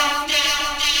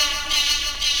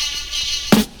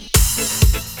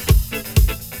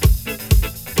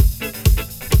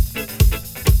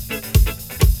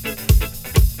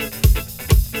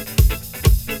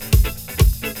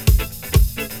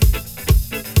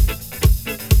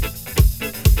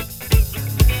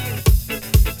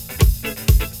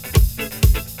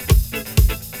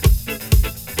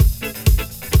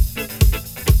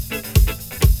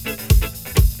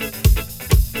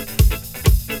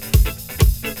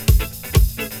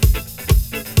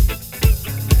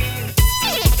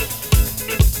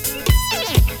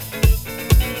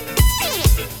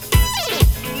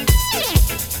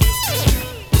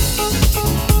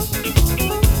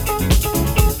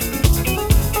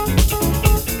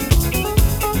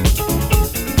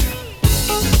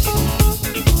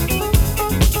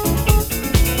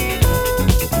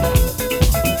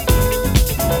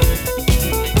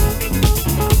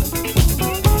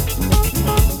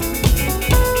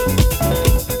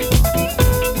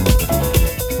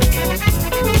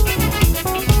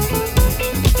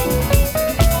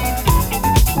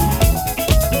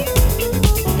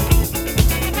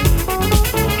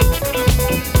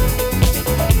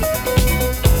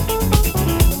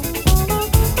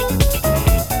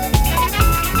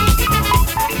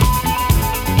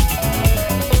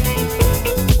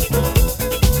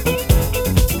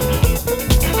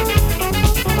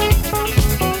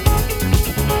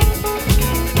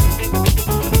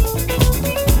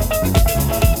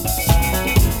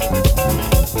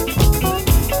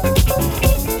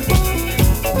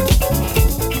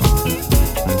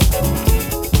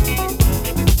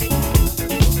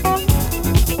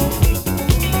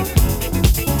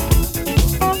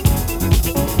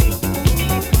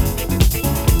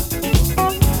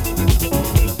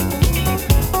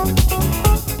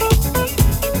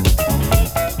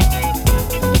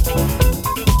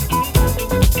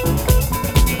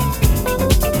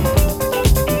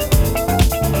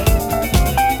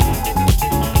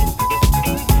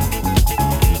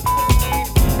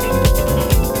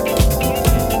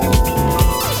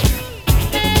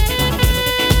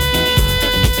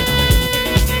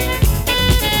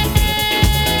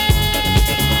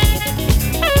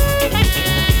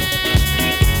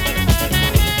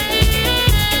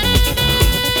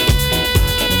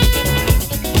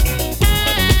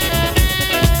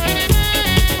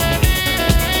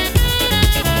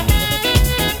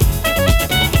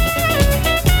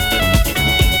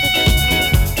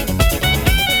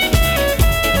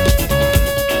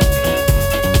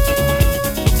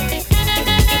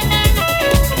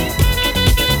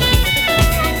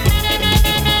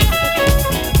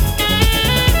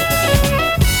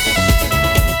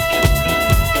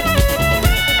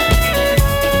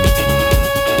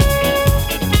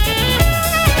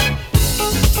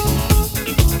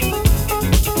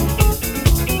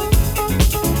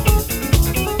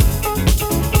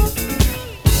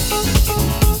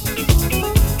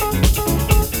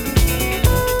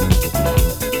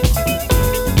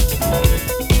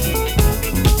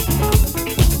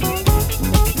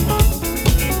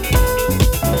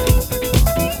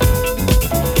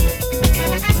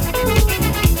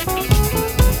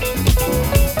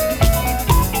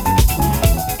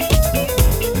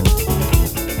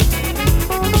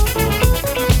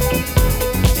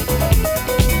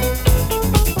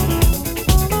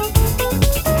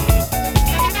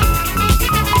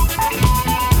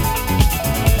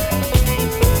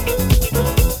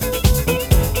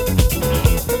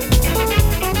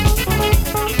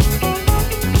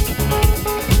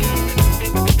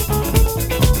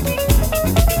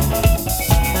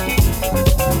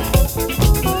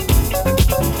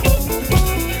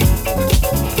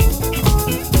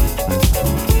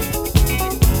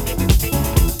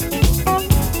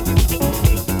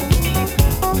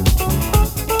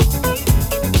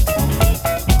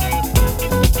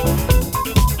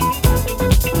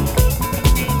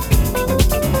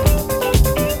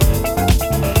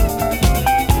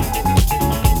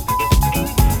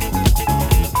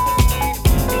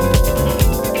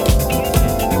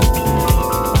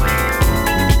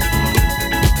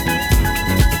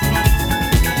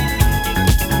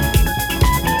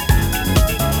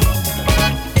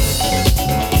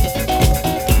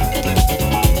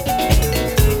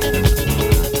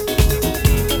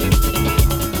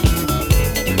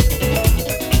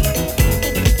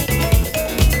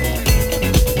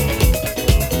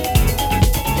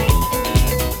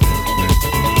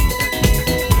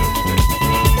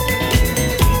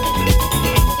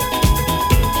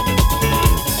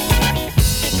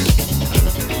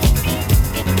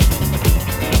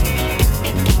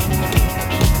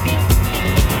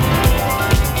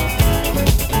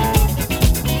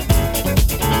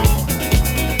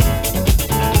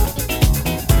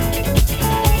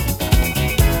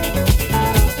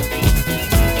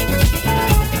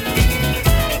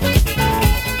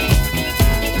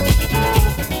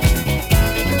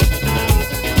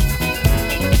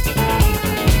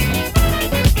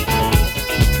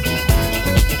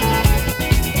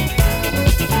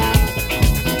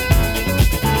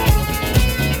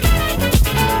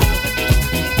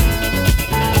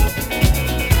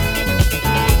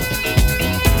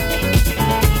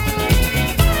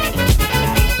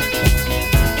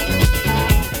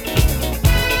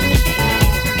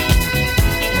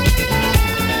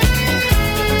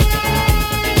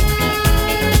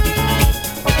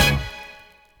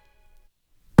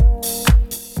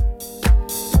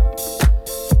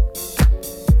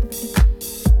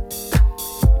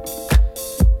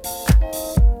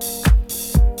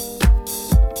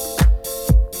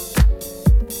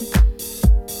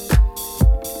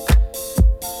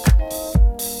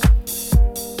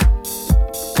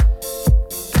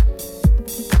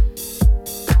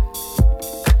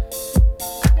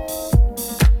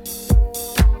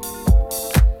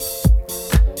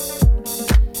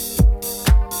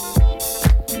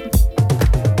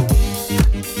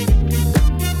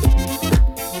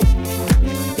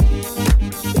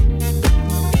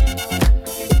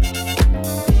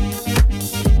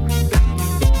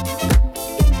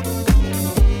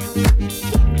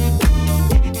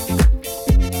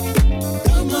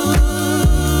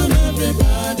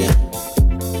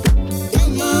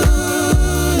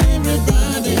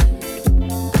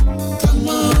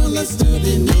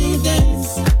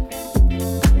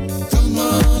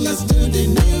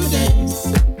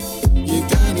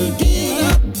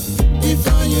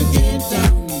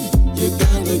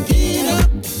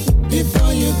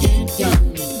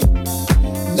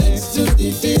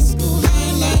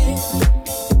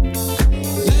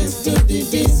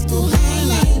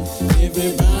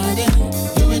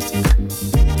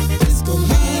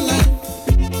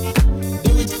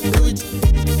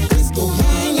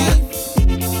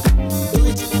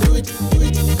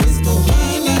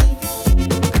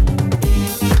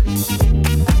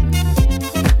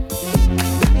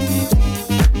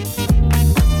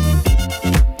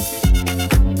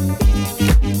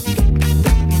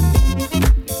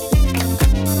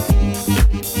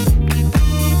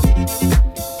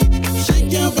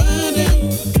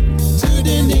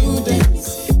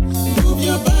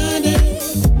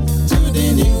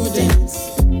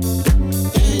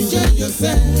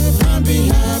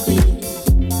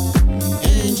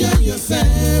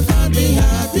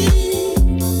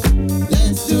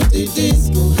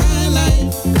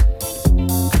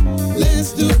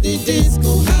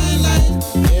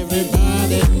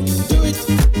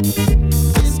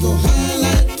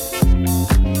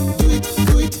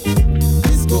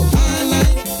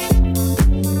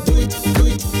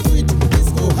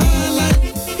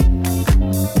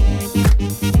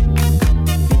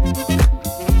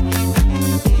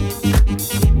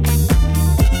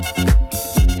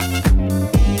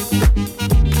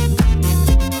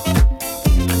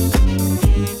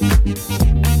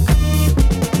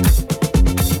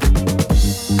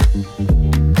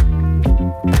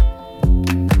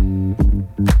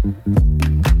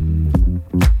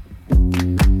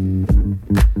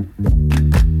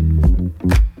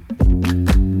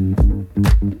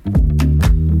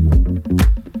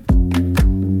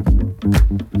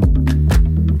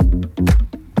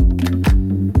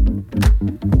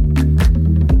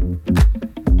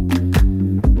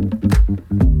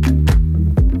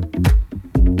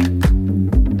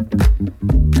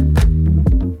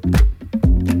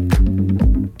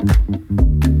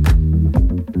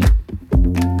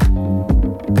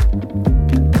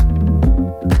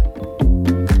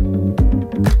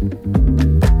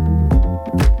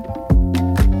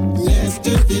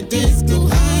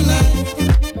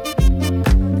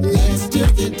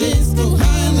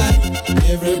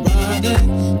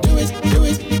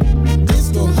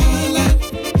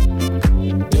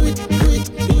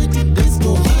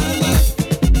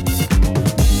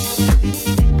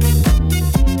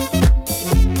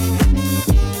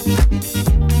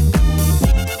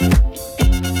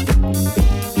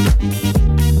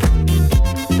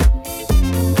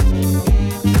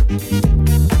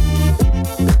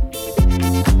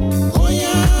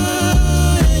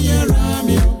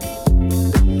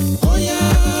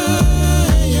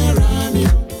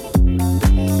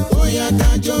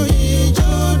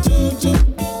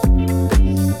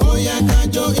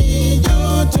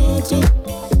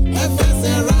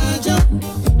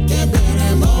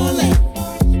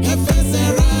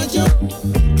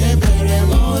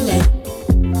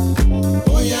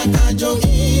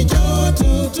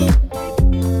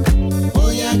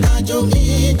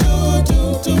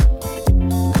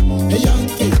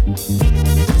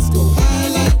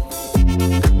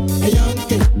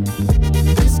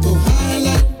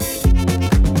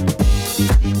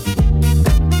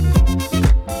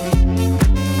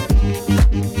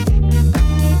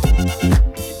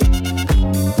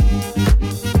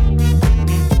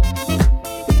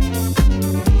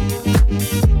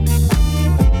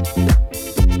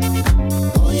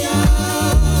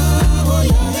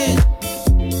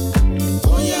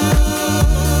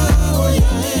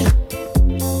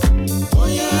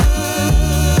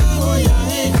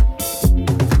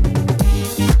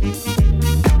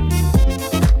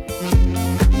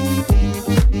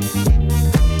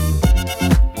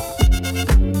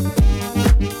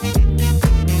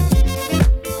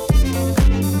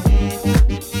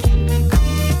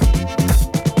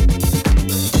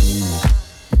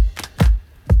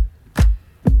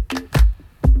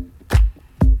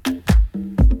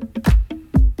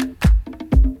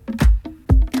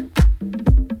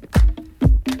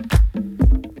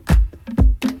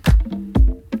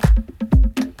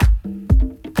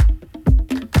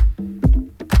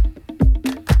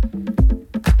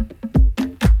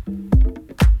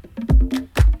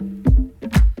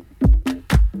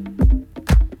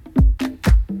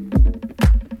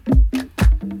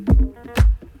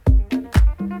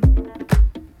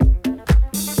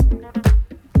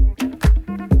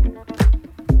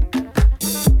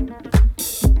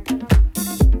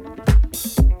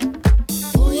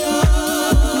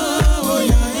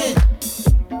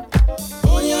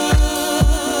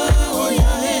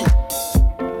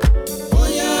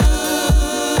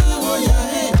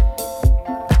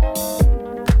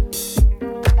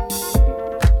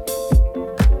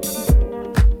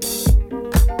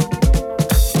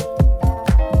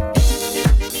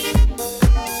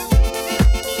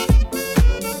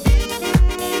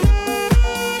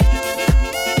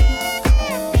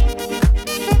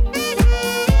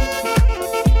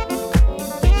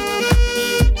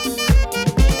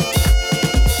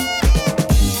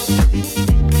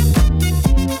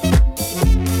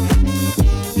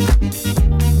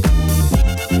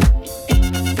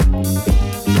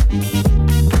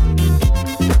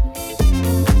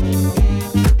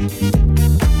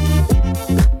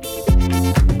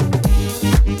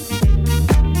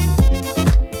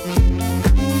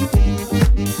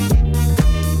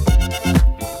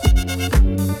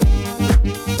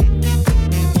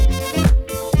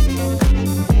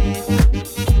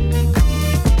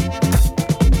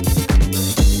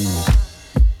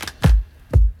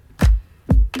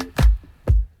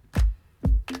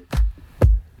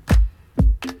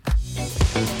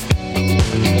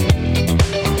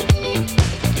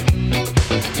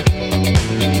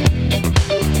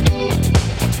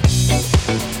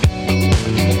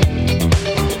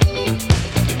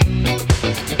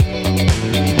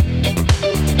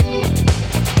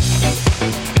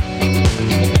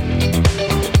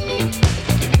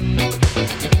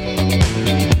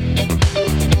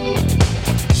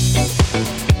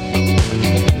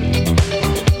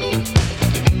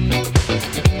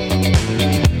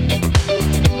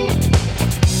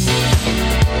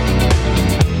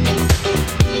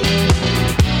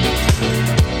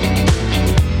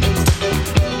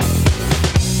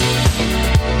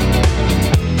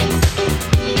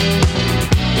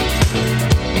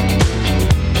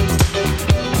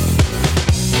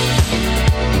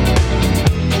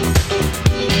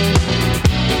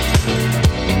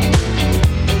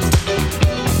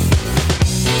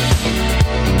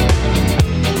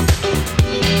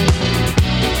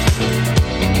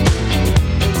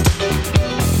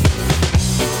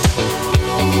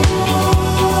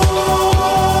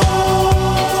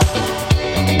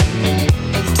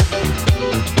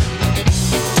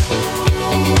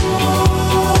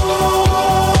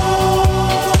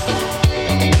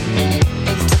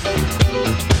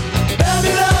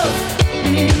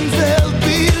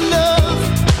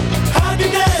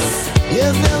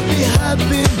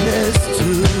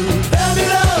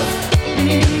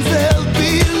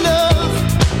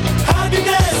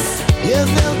 Yeah,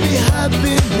 there'll be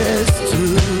happiness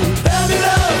too. There'll be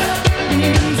love.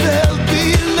 There'll be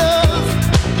love.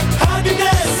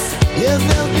 Happiness. Yeah,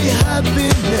 there'll be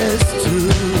happiness too.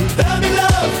 There'll be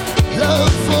love.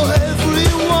 Love for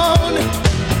everyone.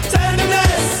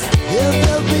 Tenderness. Yeah,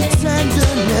 there'll be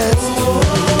tenderness too.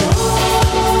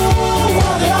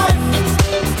 What a life.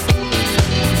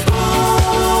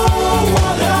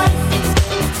 What a life.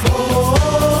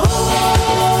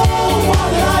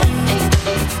 What a life.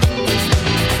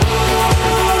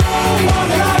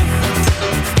 What a life.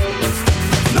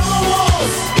 No more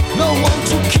wars. No one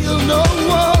to kill no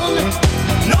one.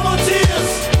 No more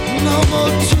tears.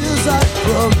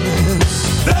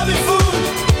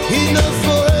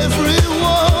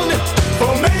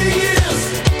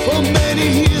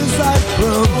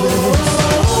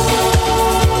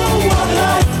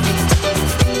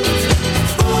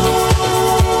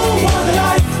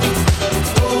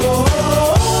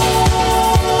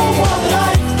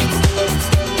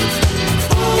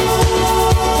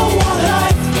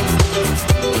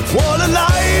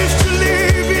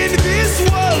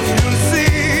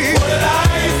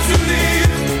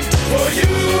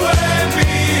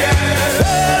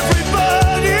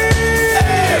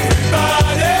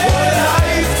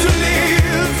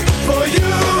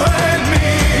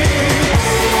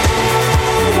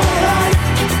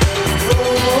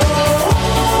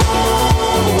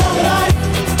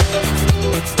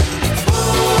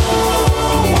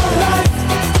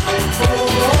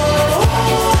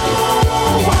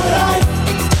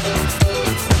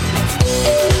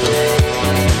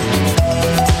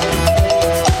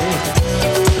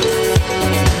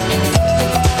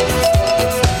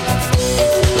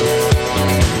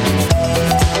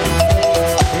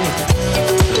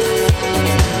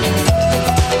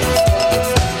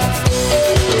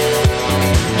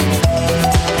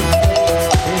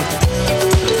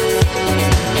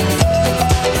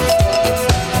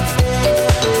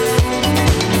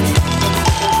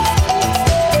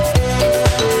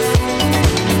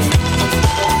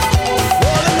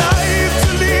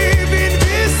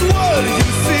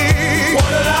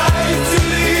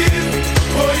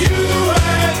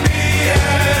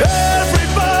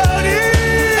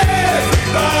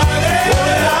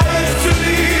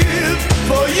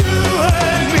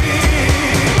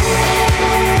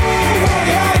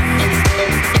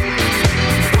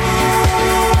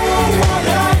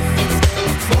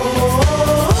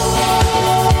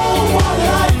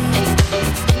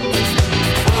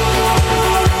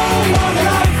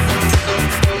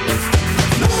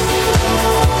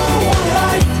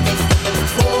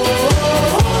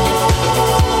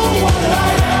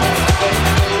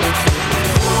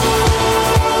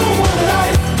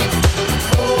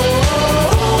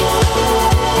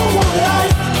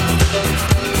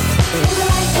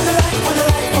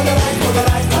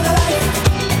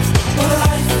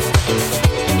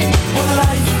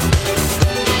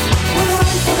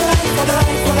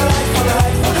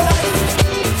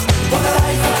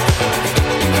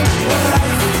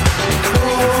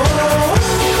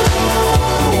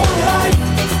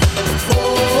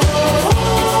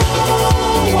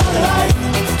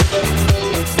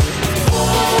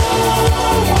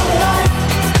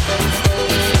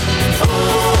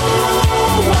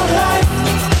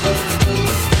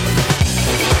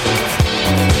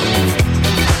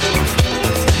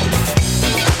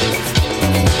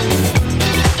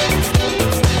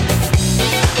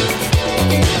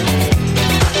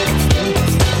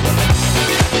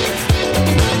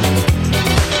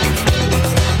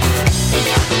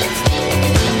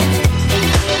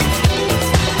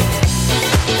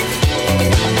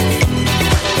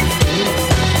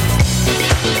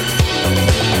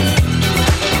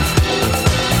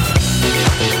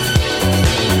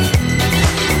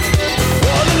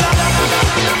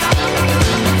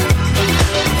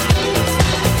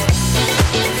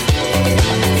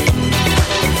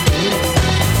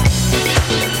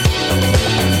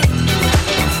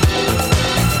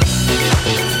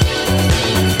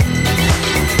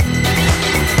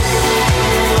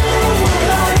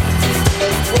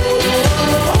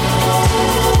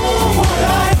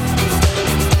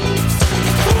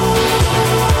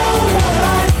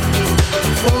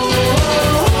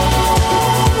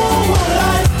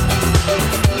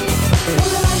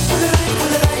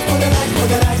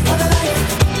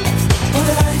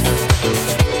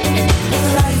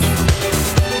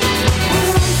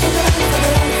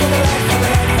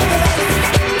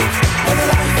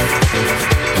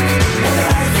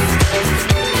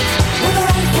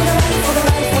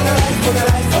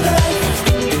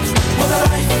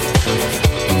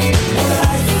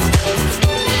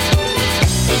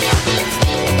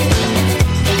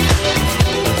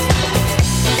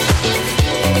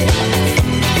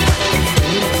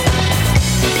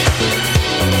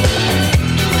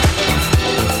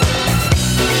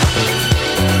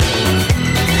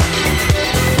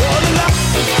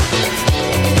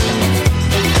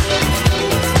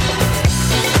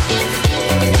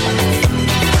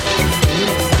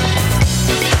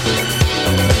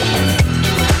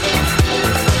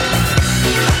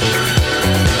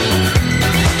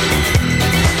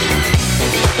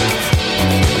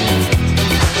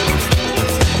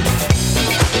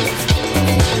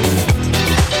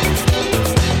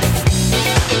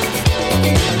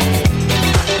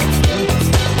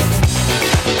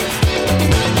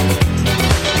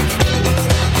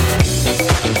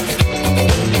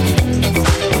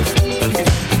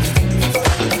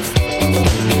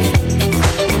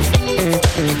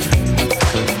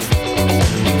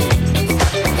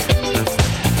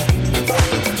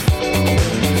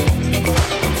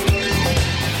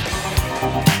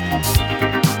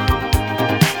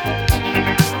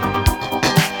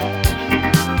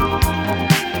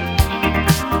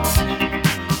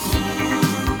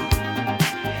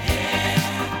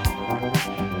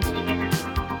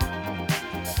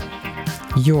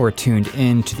 You're tuned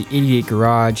in to the 88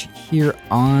 Garage here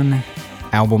on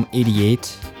album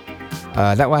 88.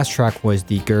 That last track was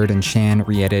the Gerd and Shan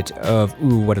re-edit of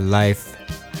Ooh What a Life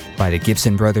by the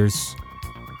Gibson Brothers.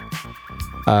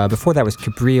 Before that was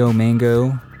Cabrillo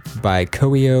Mango by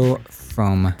Koio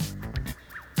from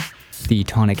the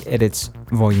Tonic Edits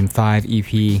Volume 5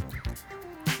 EP.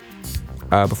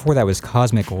 Before that was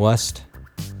Cosmic Lust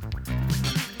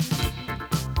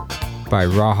by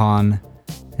Rahan,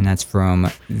 and that's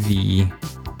from the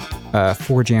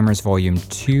Four Jammers Volume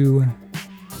 2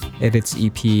 Edits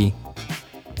EP.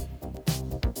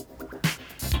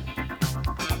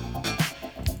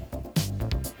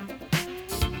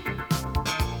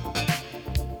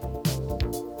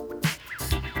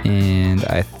 And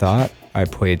I thought I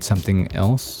played something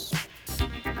else,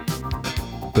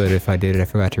 but if I did, I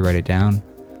forgot to write it down.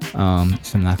 So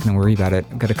I'm not going to worry about it.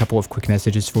 I've got a couple of quick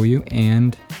messages for you,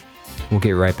 and we'll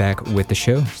get right back with the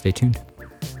show. Stay tuned.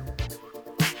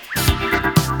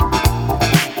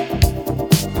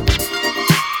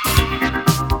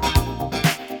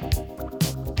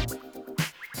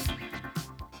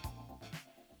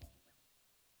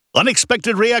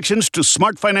 Unexpected reactions to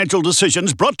smart financial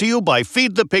decisions brought to you by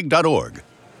feedthepig.org.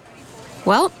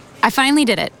 Well, I finally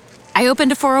did it. I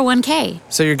opened a 401k.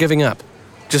 So you're giving up?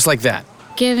 Just like that?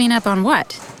 Giving up on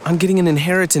what? On getting an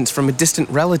inheritance from a distant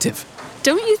relative.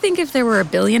 Don't you think if there were a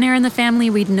billionaire in the family,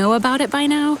 we'd know about it by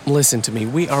now? Listen to me,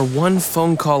 we are one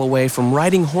phone call away from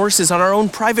riding horses on our own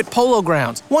private polo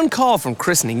grounds. One call from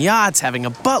christening yachts, having a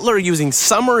butler, using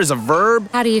summer as a verb.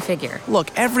 How do you figure?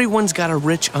 Look, everyone's got a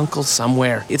rich uncle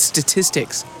somewhere. It's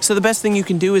statistics. So the best thing you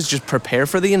can do is just prepare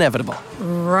for the inevitable.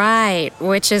 Right,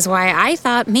 which is why I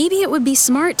thought maybe it would be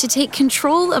smart to take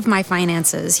control of my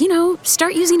finances. You know,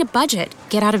 start using a budget,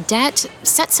 get out of debt,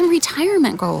 set some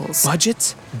retirement goals.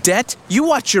 Budgets? Debt? You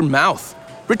watch your mouth.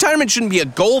 Retirement shouldn't be a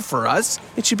goal for us.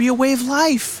 It should be a way of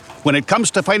life. When it comes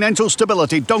to financial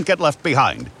stability, don't get left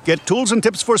behind. Get tools and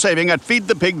tips for saving at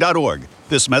feedthepig.org.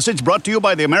 This message brought to you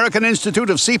by the American Institute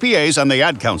of CPAs and the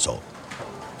Ad Council.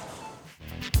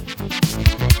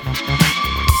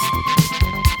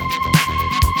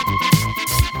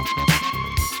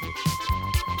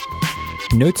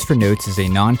 Notes for Notes is a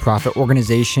non-profit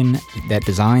organization that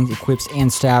designs, equips,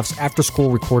 and staffs after-school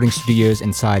recording studios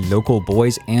inside local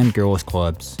boys and girls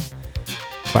clubs.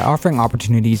 By offering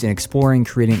opportunities in exploring,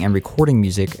 creating, and recording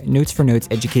music, Notes for Notes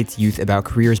educates youth about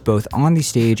careers both on the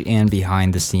stage and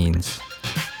behind the scenes.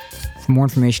 For more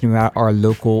information about our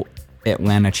local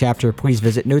Atlanta chapter, please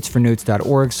visit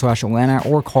notesfornotes.org/Atlanta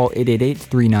or call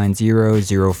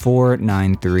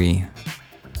 888-390-0493.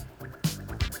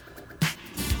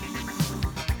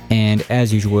 And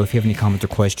as usual, if you have any comments or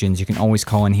questions, you can always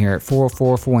call in here at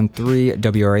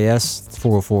 404-413-WRAS,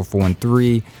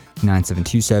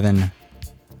 404-413-9727.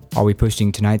 I'll be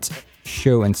posting tonight's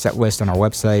show and set list on our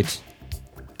website,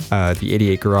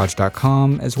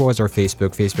 the88garage.com, as well as our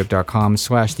Facebook,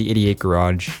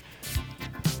 facebook.com/the88garage.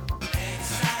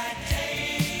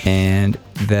 And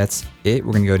that's it.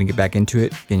 We're going to go ahead and get back into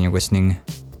it. And you're listening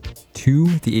to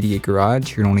the 88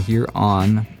 Garage. You're going to hear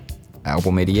on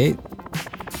album 88.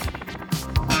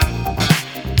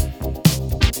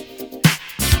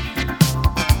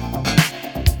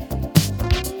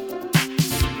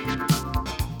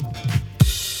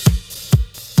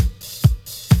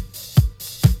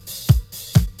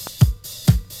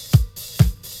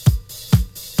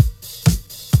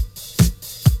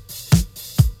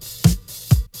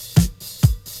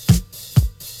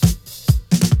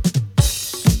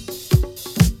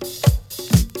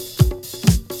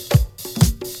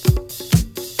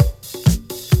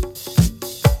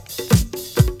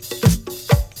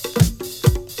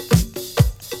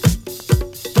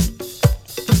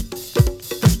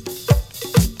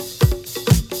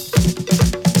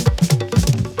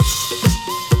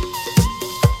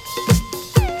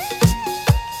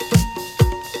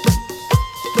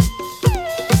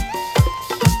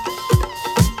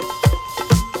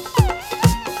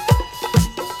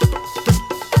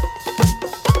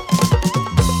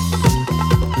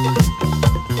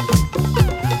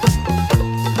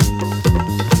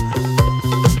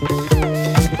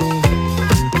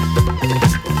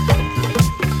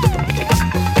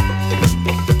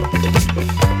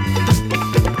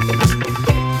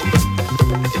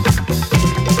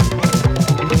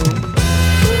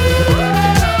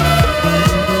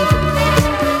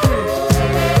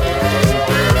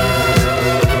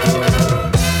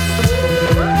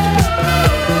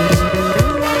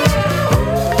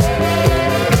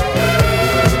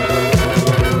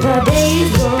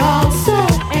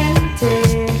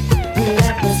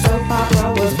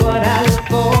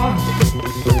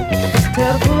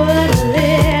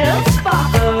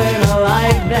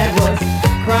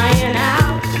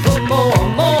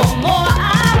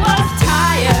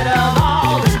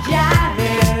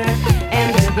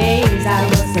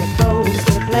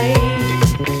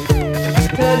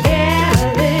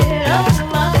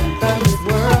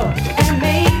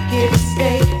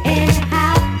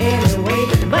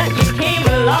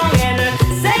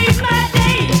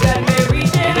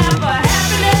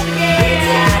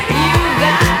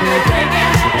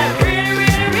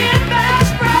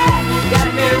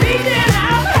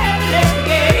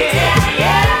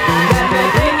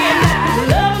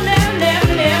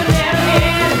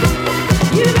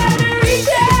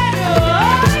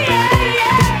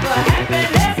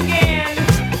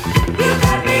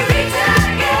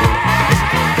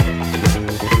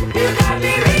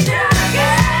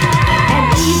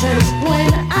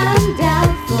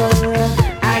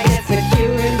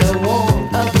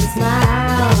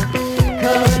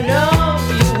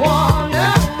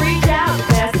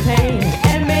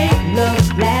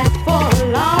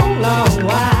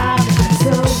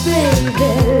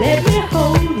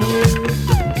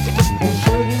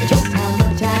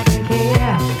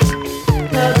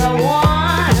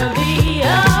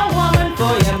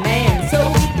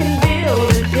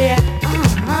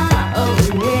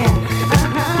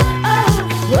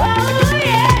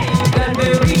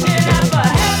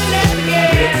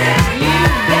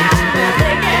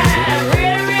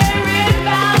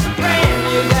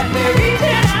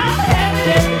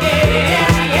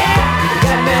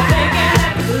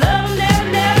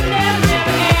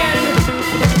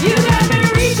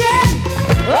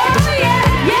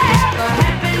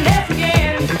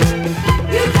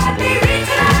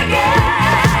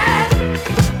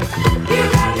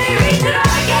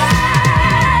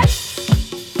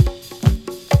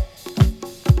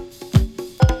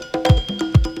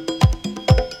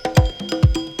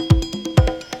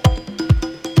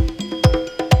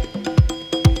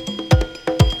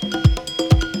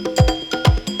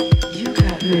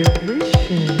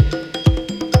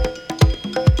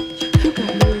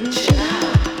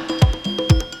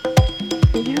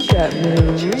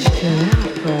 reaching out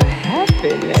for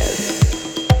happiness.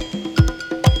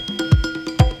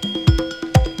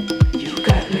 You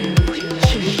got me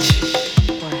reaching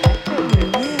for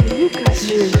happiness. You got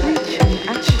me reaching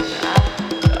out.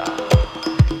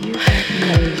 You got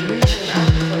me reaching.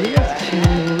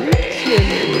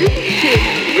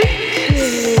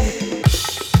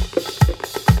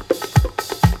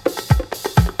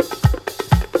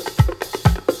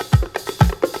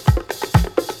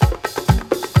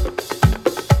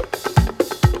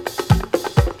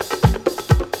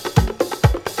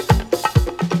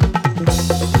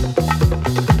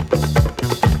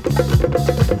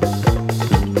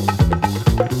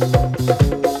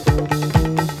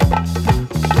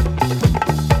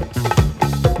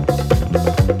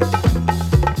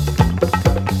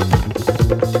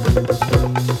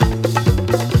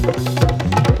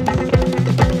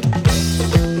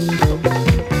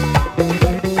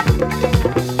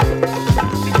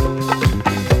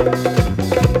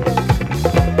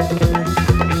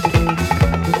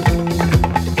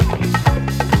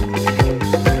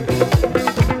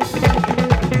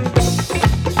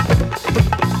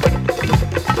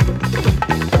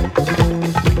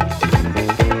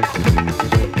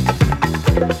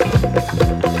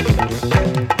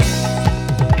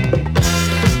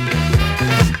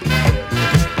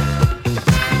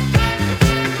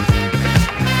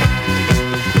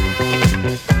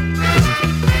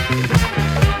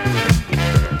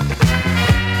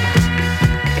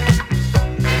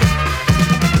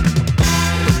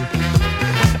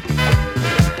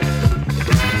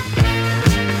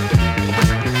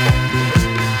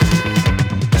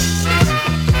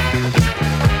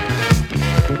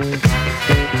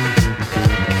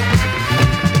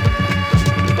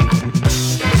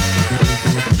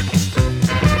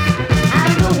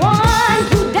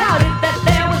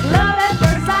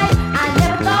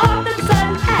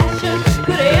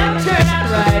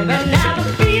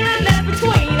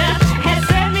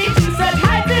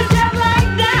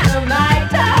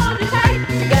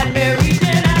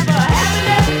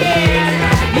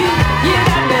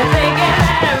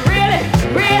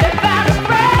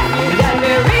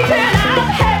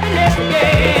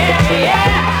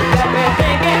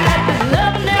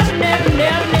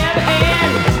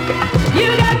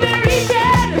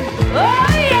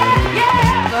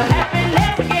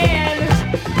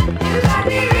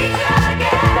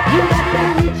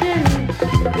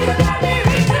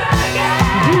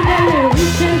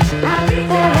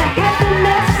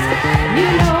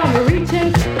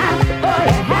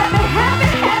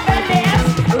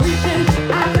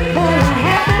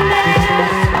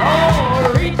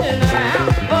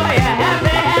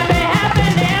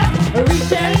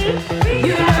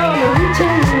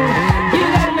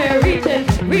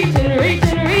 Reaching, reaching, reaching,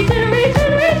 reaching, reaching,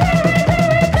 reaching, reaching.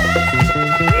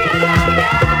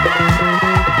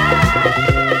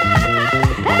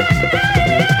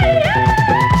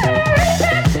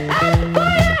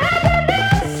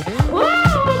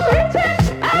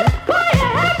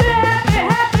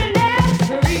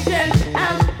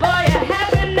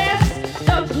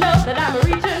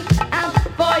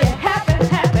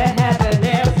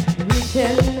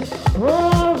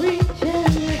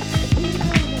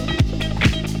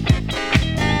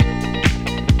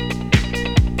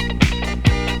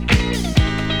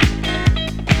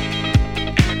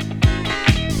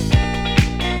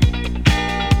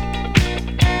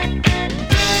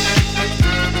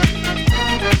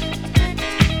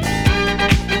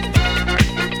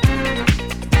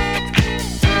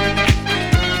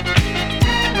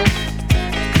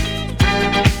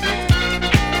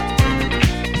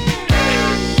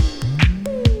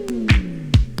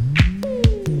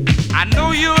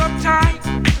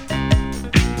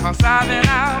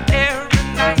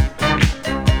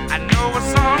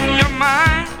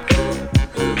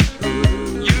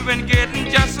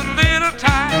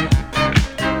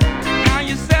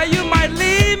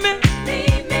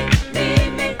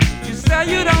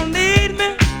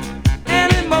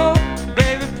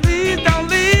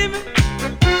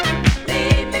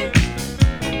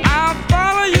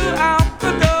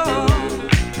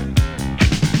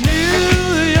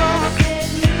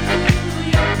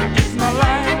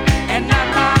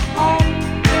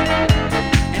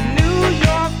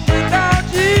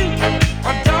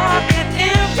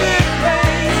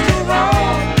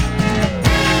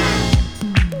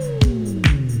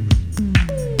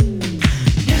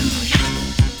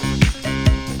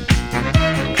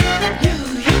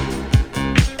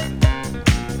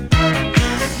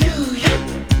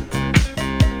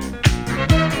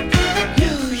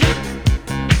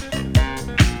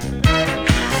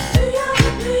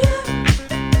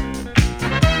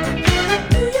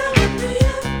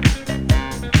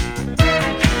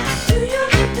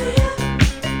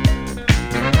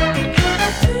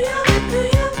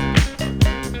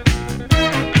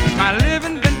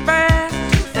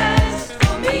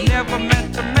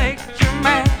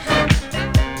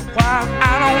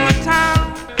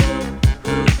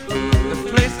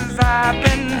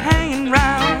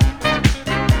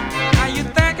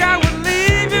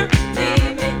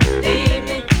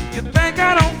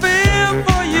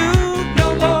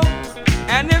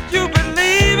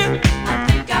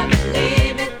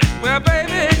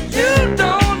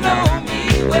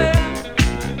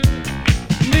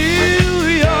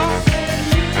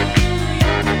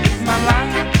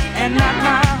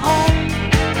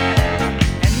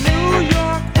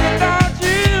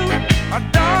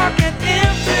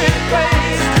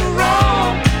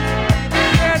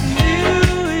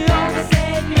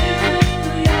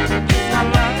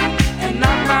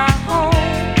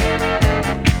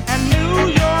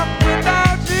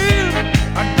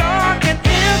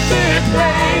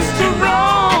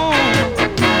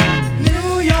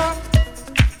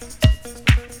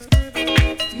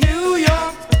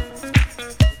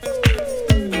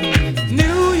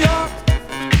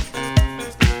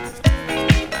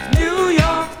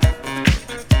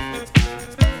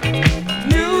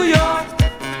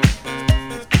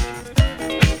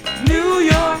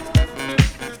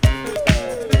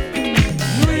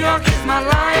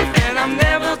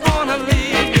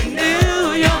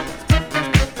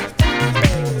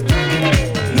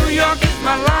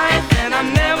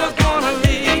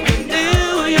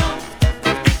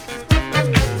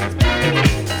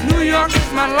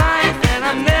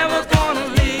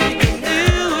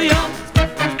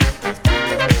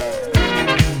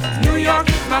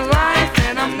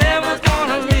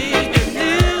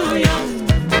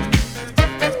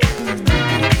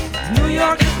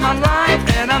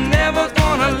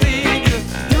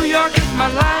 is my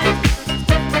life.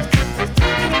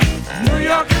 New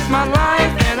York is my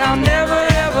life, and I'll never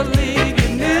ever leave you.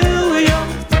 New York.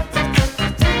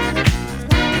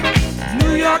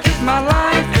 New York is my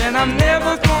life, and I'm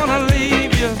never gonna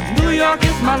leave you. New York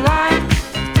is my life.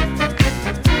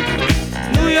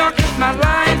 New York is my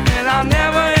life, and I'll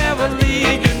never ever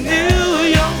leave you. New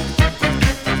York.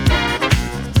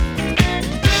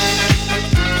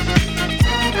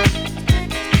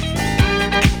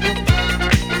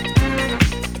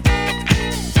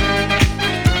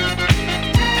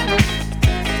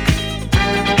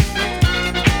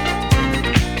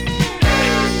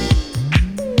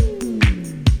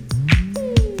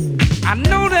 I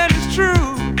know that it's true.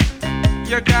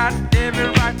 You got every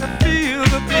right to feel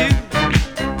the view.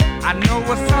 I know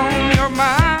what's on your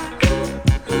mind,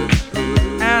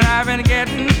 and I've been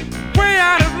getting way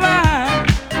out of line.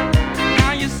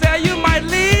 Now you say you might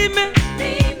leave me,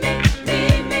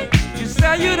 leave me. You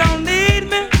say you don't need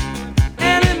me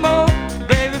anymore,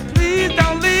 baby. Please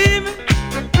don't leave me,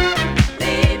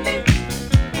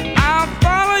 I'll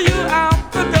follow you out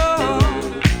the door.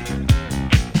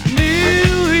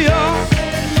 New York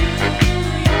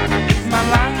is my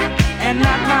life and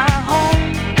not my home.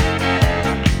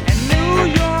 And New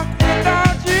York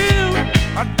without you,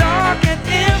 a dark and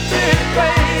empty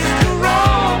place to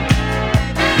roam.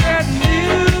 Said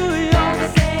New York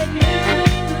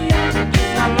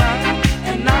is my life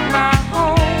and not my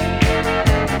home.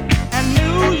 And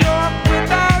New York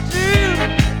without you,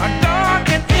 a dark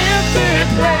and empty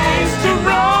place to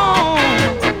roam.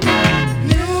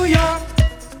 New York,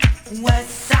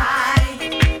 West Side,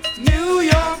 New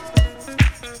York,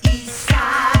 East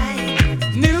Side,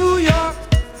 New York,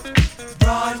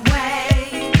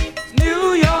 Broadway, New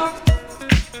York,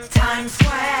 Times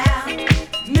Square,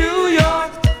 New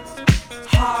York,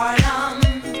 Harlem,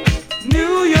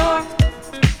 New York.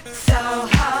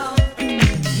 Soho.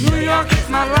 New York is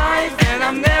my life, and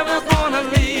I'm never gonna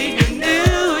leave you.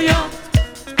 New York.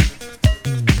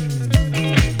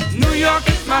 New York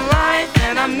is my life,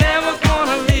 and I'm never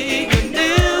gonna leave you.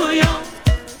 New York.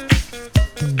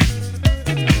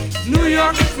 New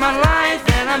York is my life,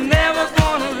 and I'm never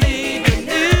gonna leave you.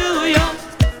 New York.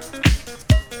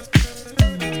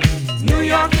 New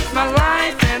York is my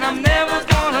life, and I'm never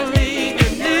gonna leave you.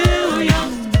 New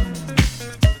York.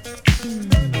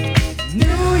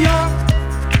 New York.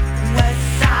 West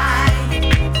Side,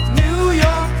 New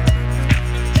York,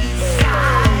 East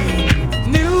Side,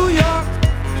 New York,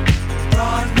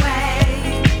 Broadway,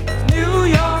 New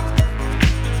York,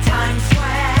 Times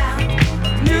Square,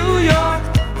 New York,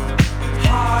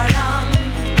 Harlem,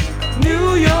 New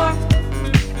York.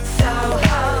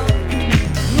 Soho.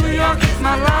 New York is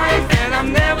my life, and I'm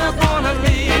never gonna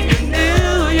leave you. New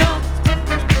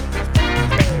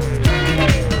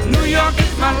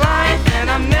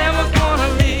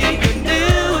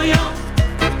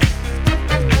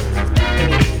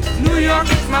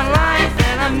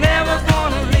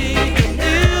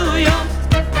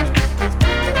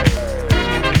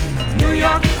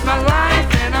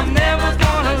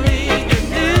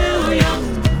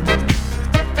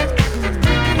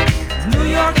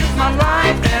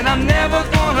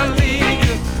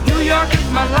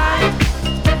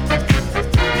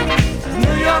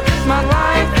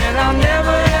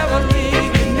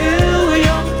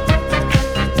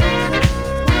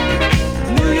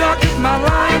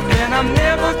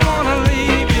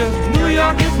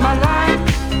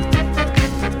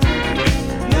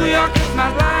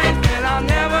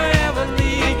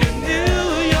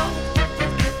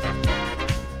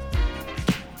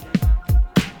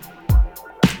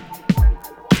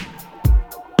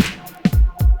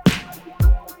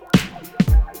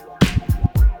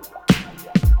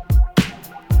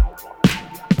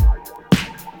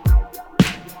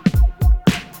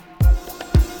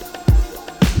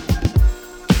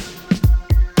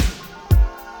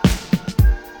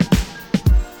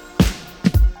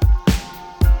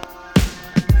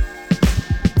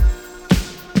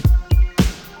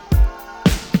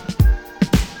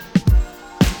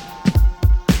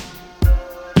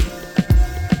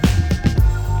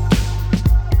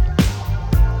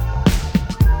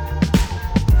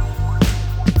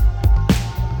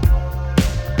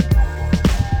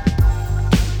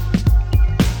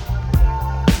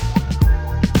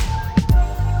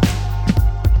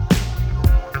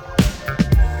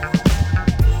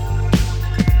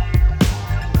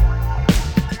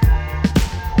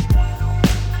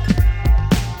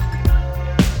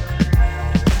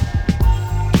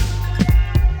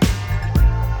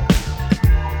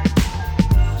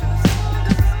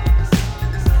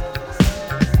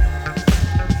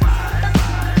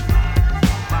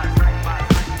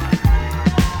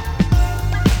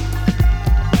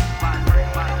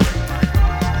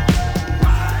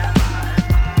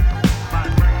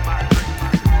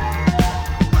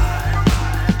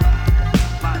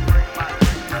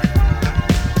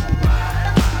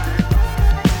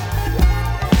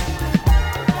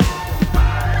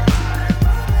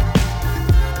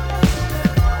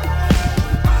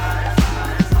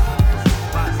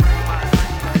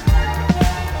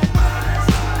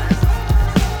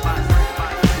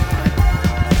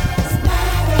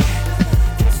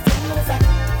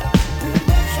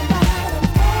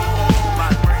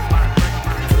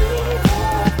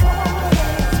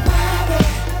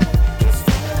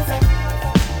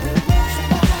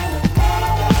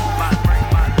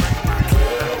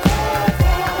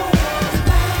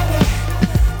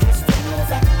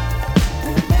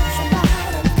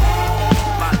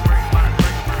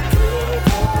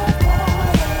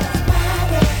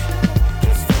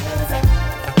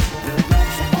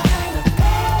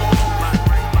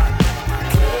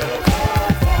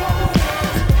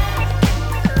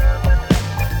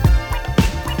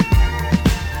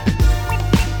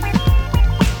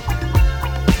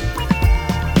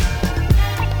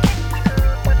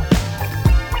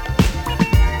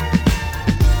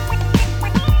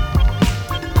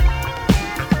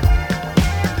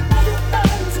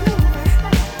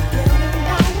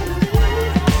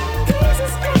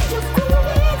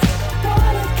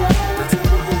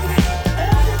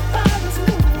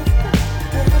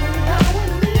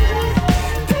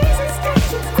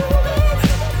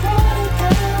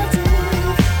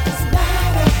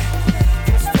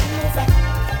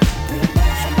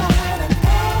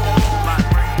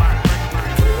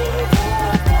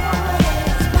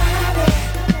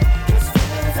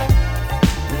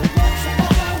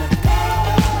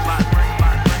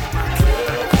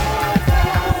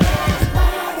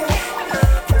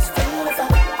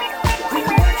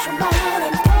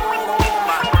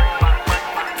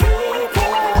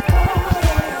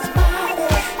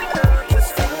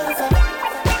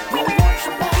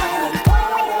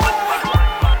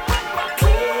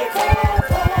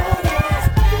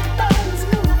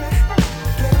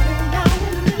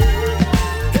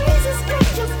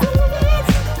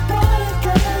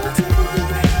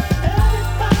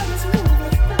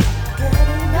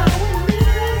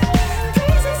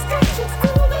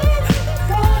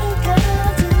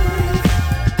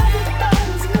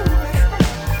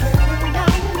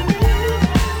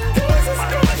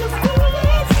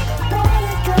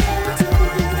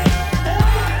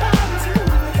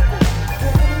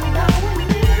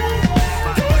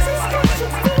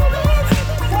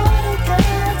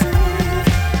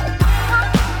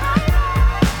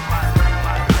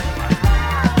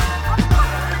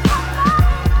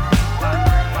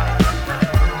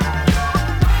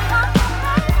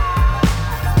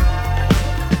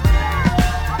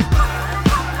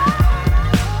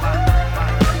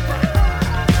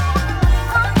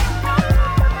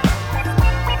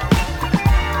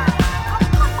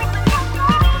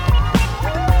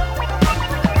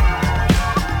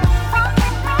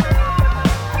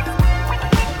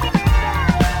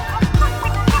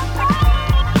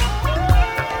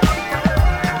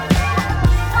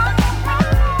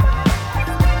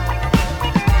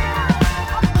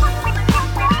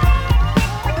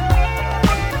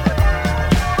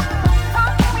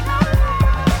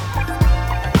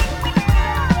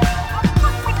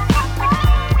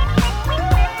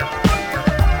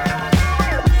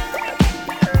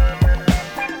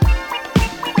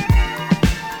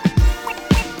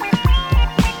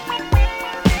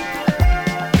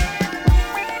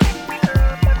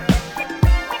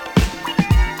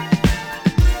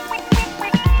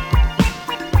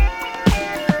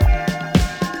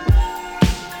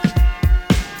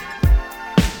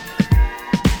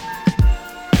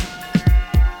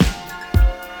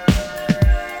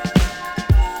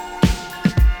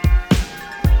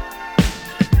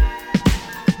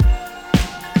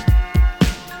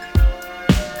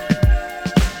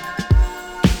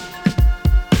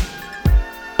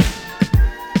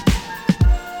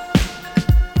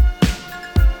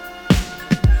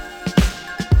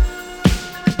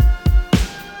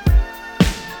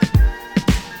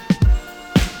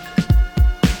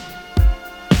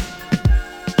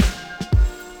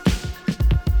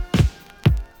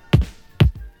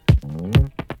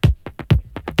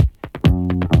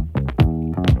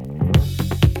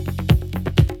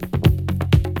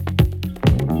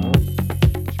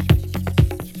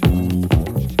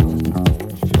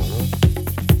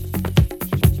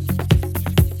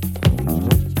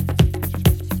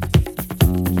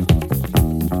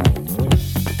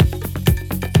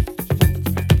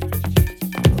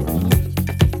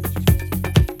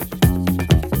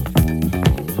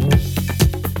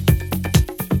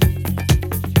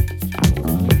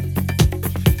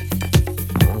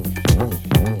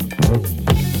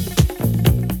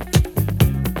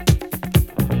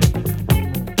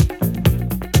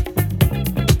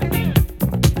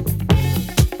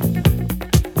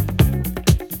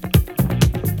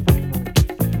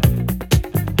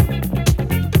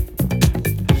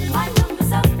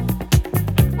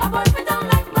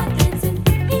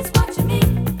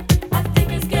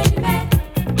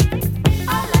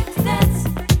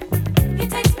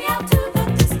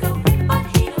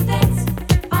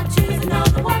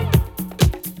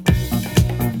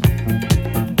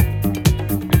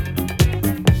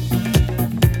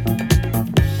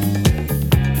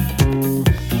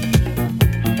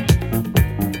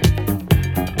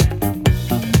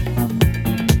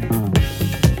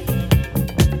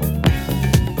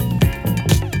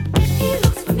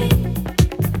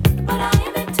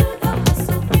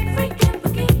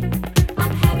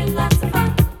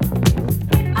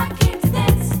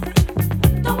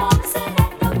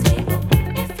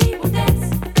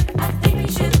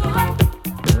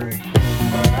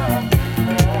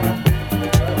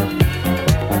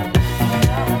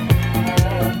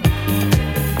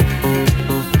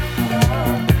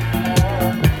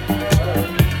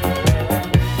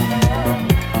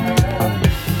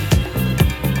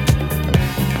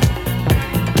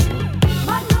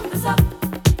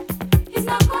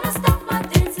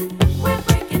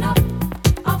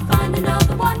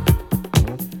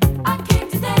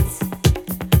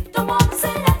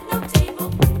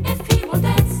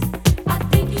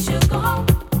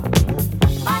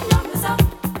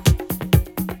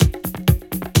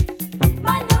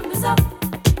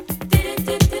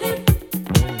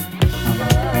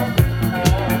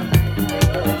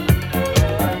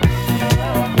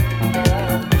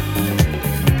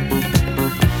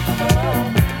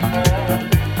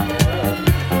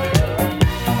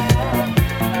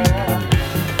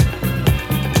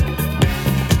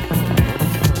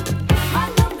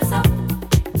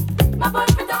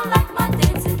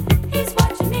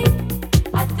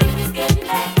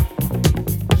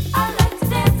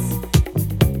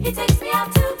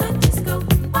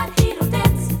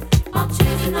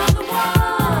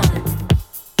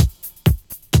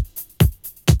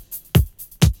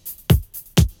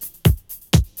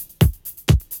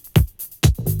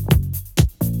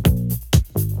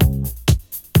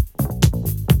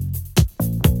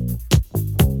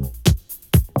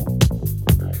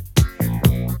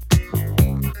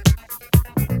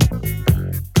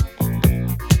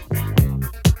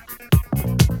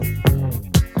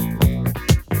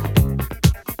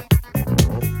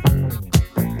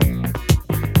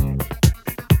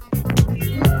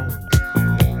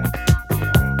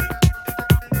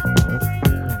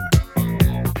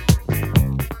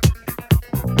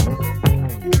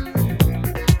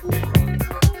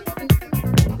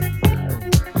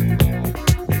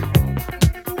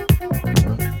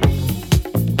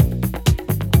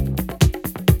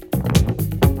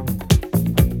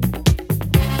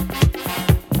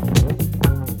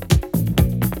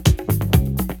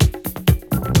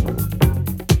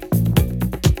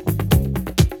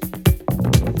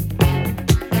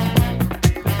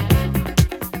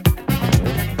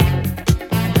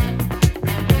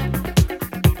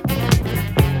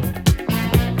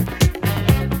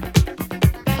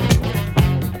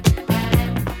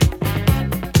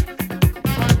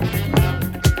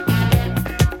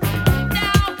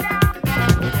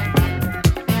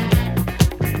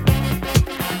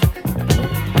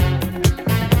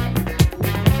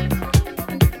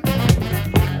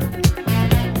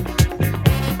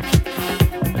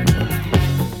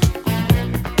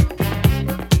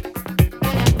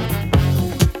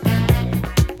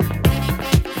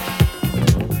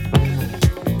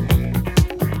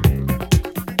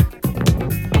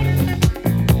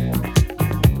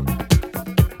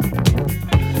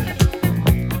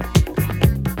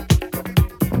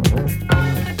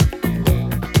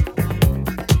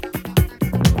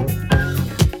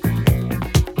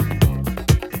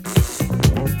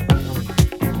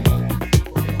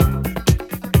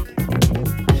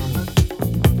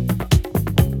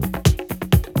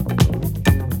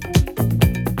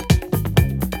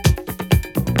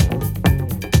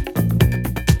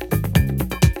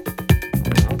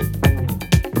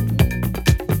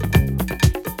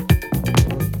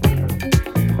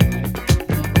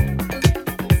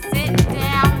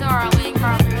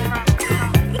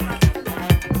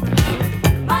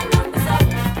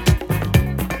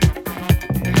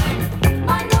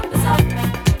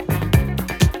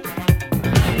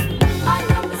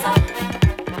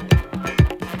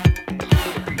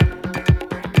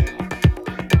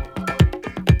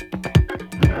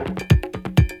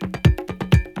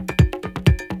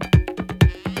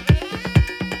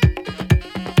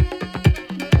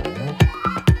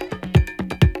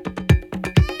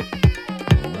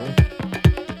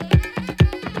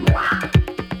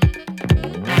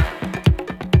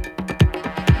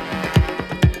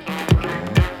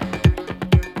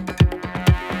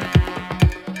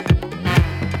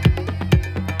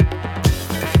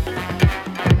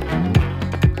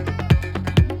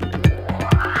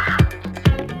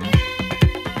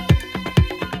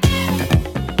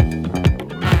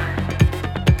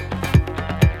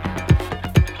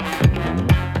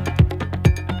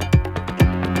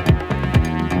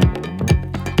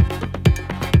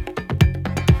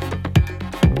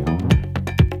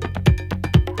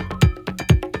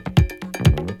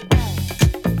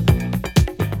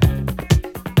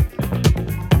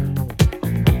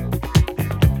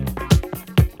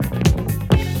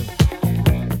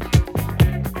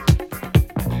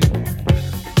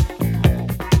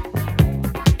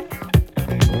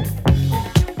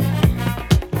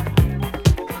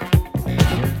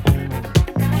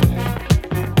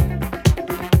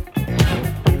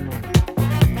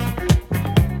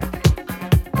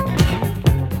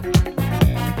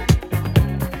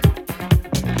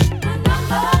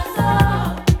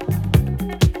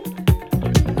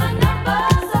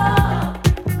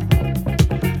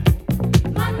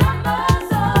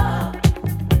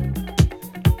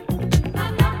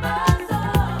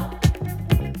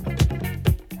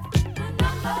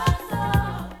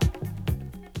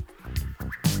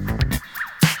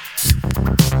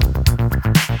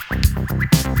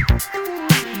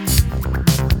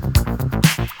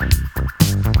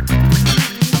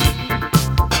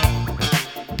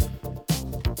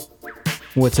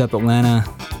What's up, Atlanta?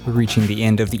 We're reaching the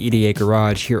end of the 88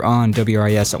 Garage here on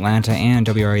WRIS Atlanta and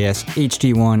WRIS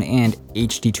HD1 and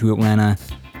HD2 Atlanta,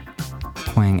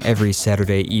 playing every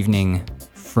Saturday evening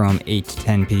from 8 to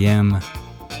 10 p.m.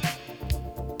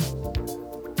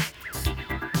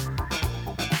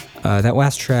 That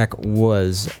last track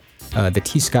was the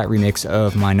T. Scott remix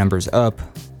of My Number's Up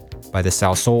by the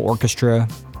South Soul Orchestra.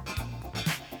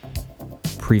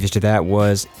 Previous to that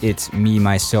was It's Me,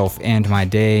 Myself, and My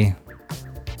Day.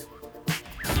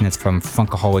 And it's from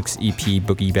Funkaholics EP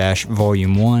Boogie Bash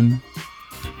Volume 1.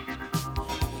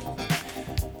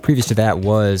 Previous to that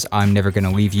was I'm Never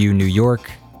Gonna Leave You, New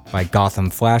York by Gotham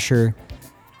Flasher.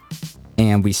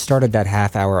 And we started that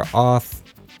half hour off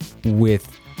with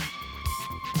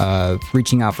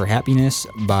Reaching Out for Happiness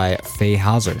by Faye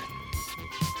Hauser.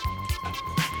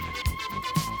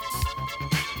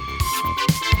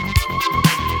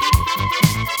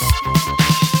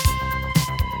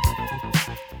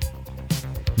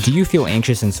 Do you feel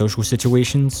anxious in social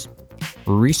situations?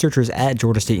 Researchers at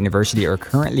Georgia State University are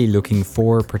currently looking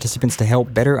for participants to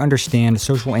help better understand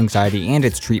social anxiety and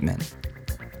its treatment.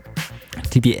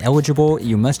 To be eligible,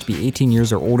 you must be 18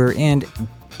 years or older and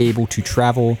able to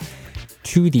travel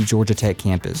to the Georgia Tech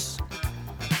campus.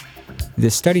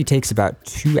 This study takes about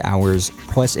 2 hours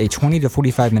plus a 20 to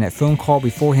 45 minute phone call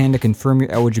beforehand to confirm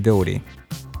your eligibility.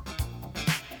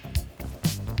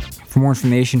 For more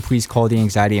information, please call the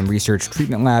Anxiety and Research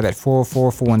Treatment Lab at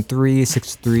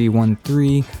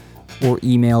 404-413-6313 or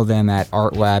email them at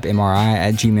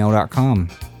artlabmri@gmail.com.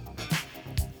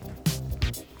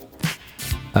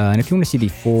 And if you want to see the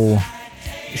full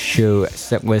show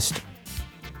set list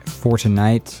for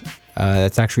tonight,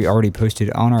 that's actually already posted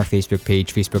on our Facebook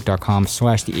page,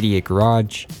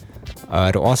 facebook.com/the88garage.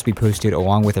 It'll also be posted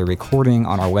along with a recording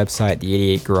on our website,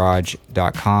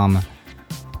 the88garage.com.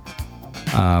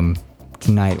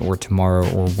 Tonight or tomorrow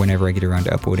or whenever I get around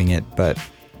to uploading it, but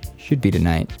should be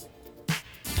tonight.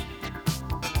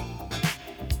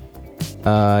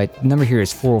 Number here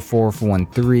is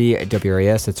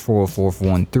 404-413-WRIS. That's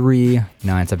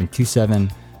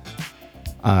 404-413-9727.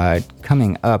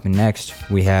 Coming up next,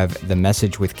 we have The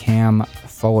Message with Cam,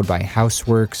 followed by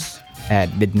Houseworks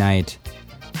at midnight.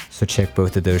 So check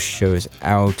both of those shows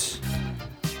out.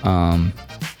 And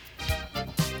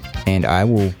I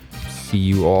will see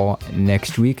you all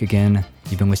next week. Again,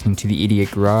 you've been listening to the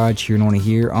 88 Garage here and only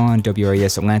here on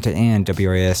WRIS Atlanta and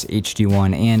WRIS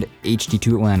HD1 and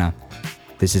HD2 Atlanta.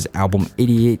 This is album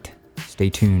 88. Stay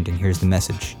tuned, and here's The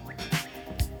Message.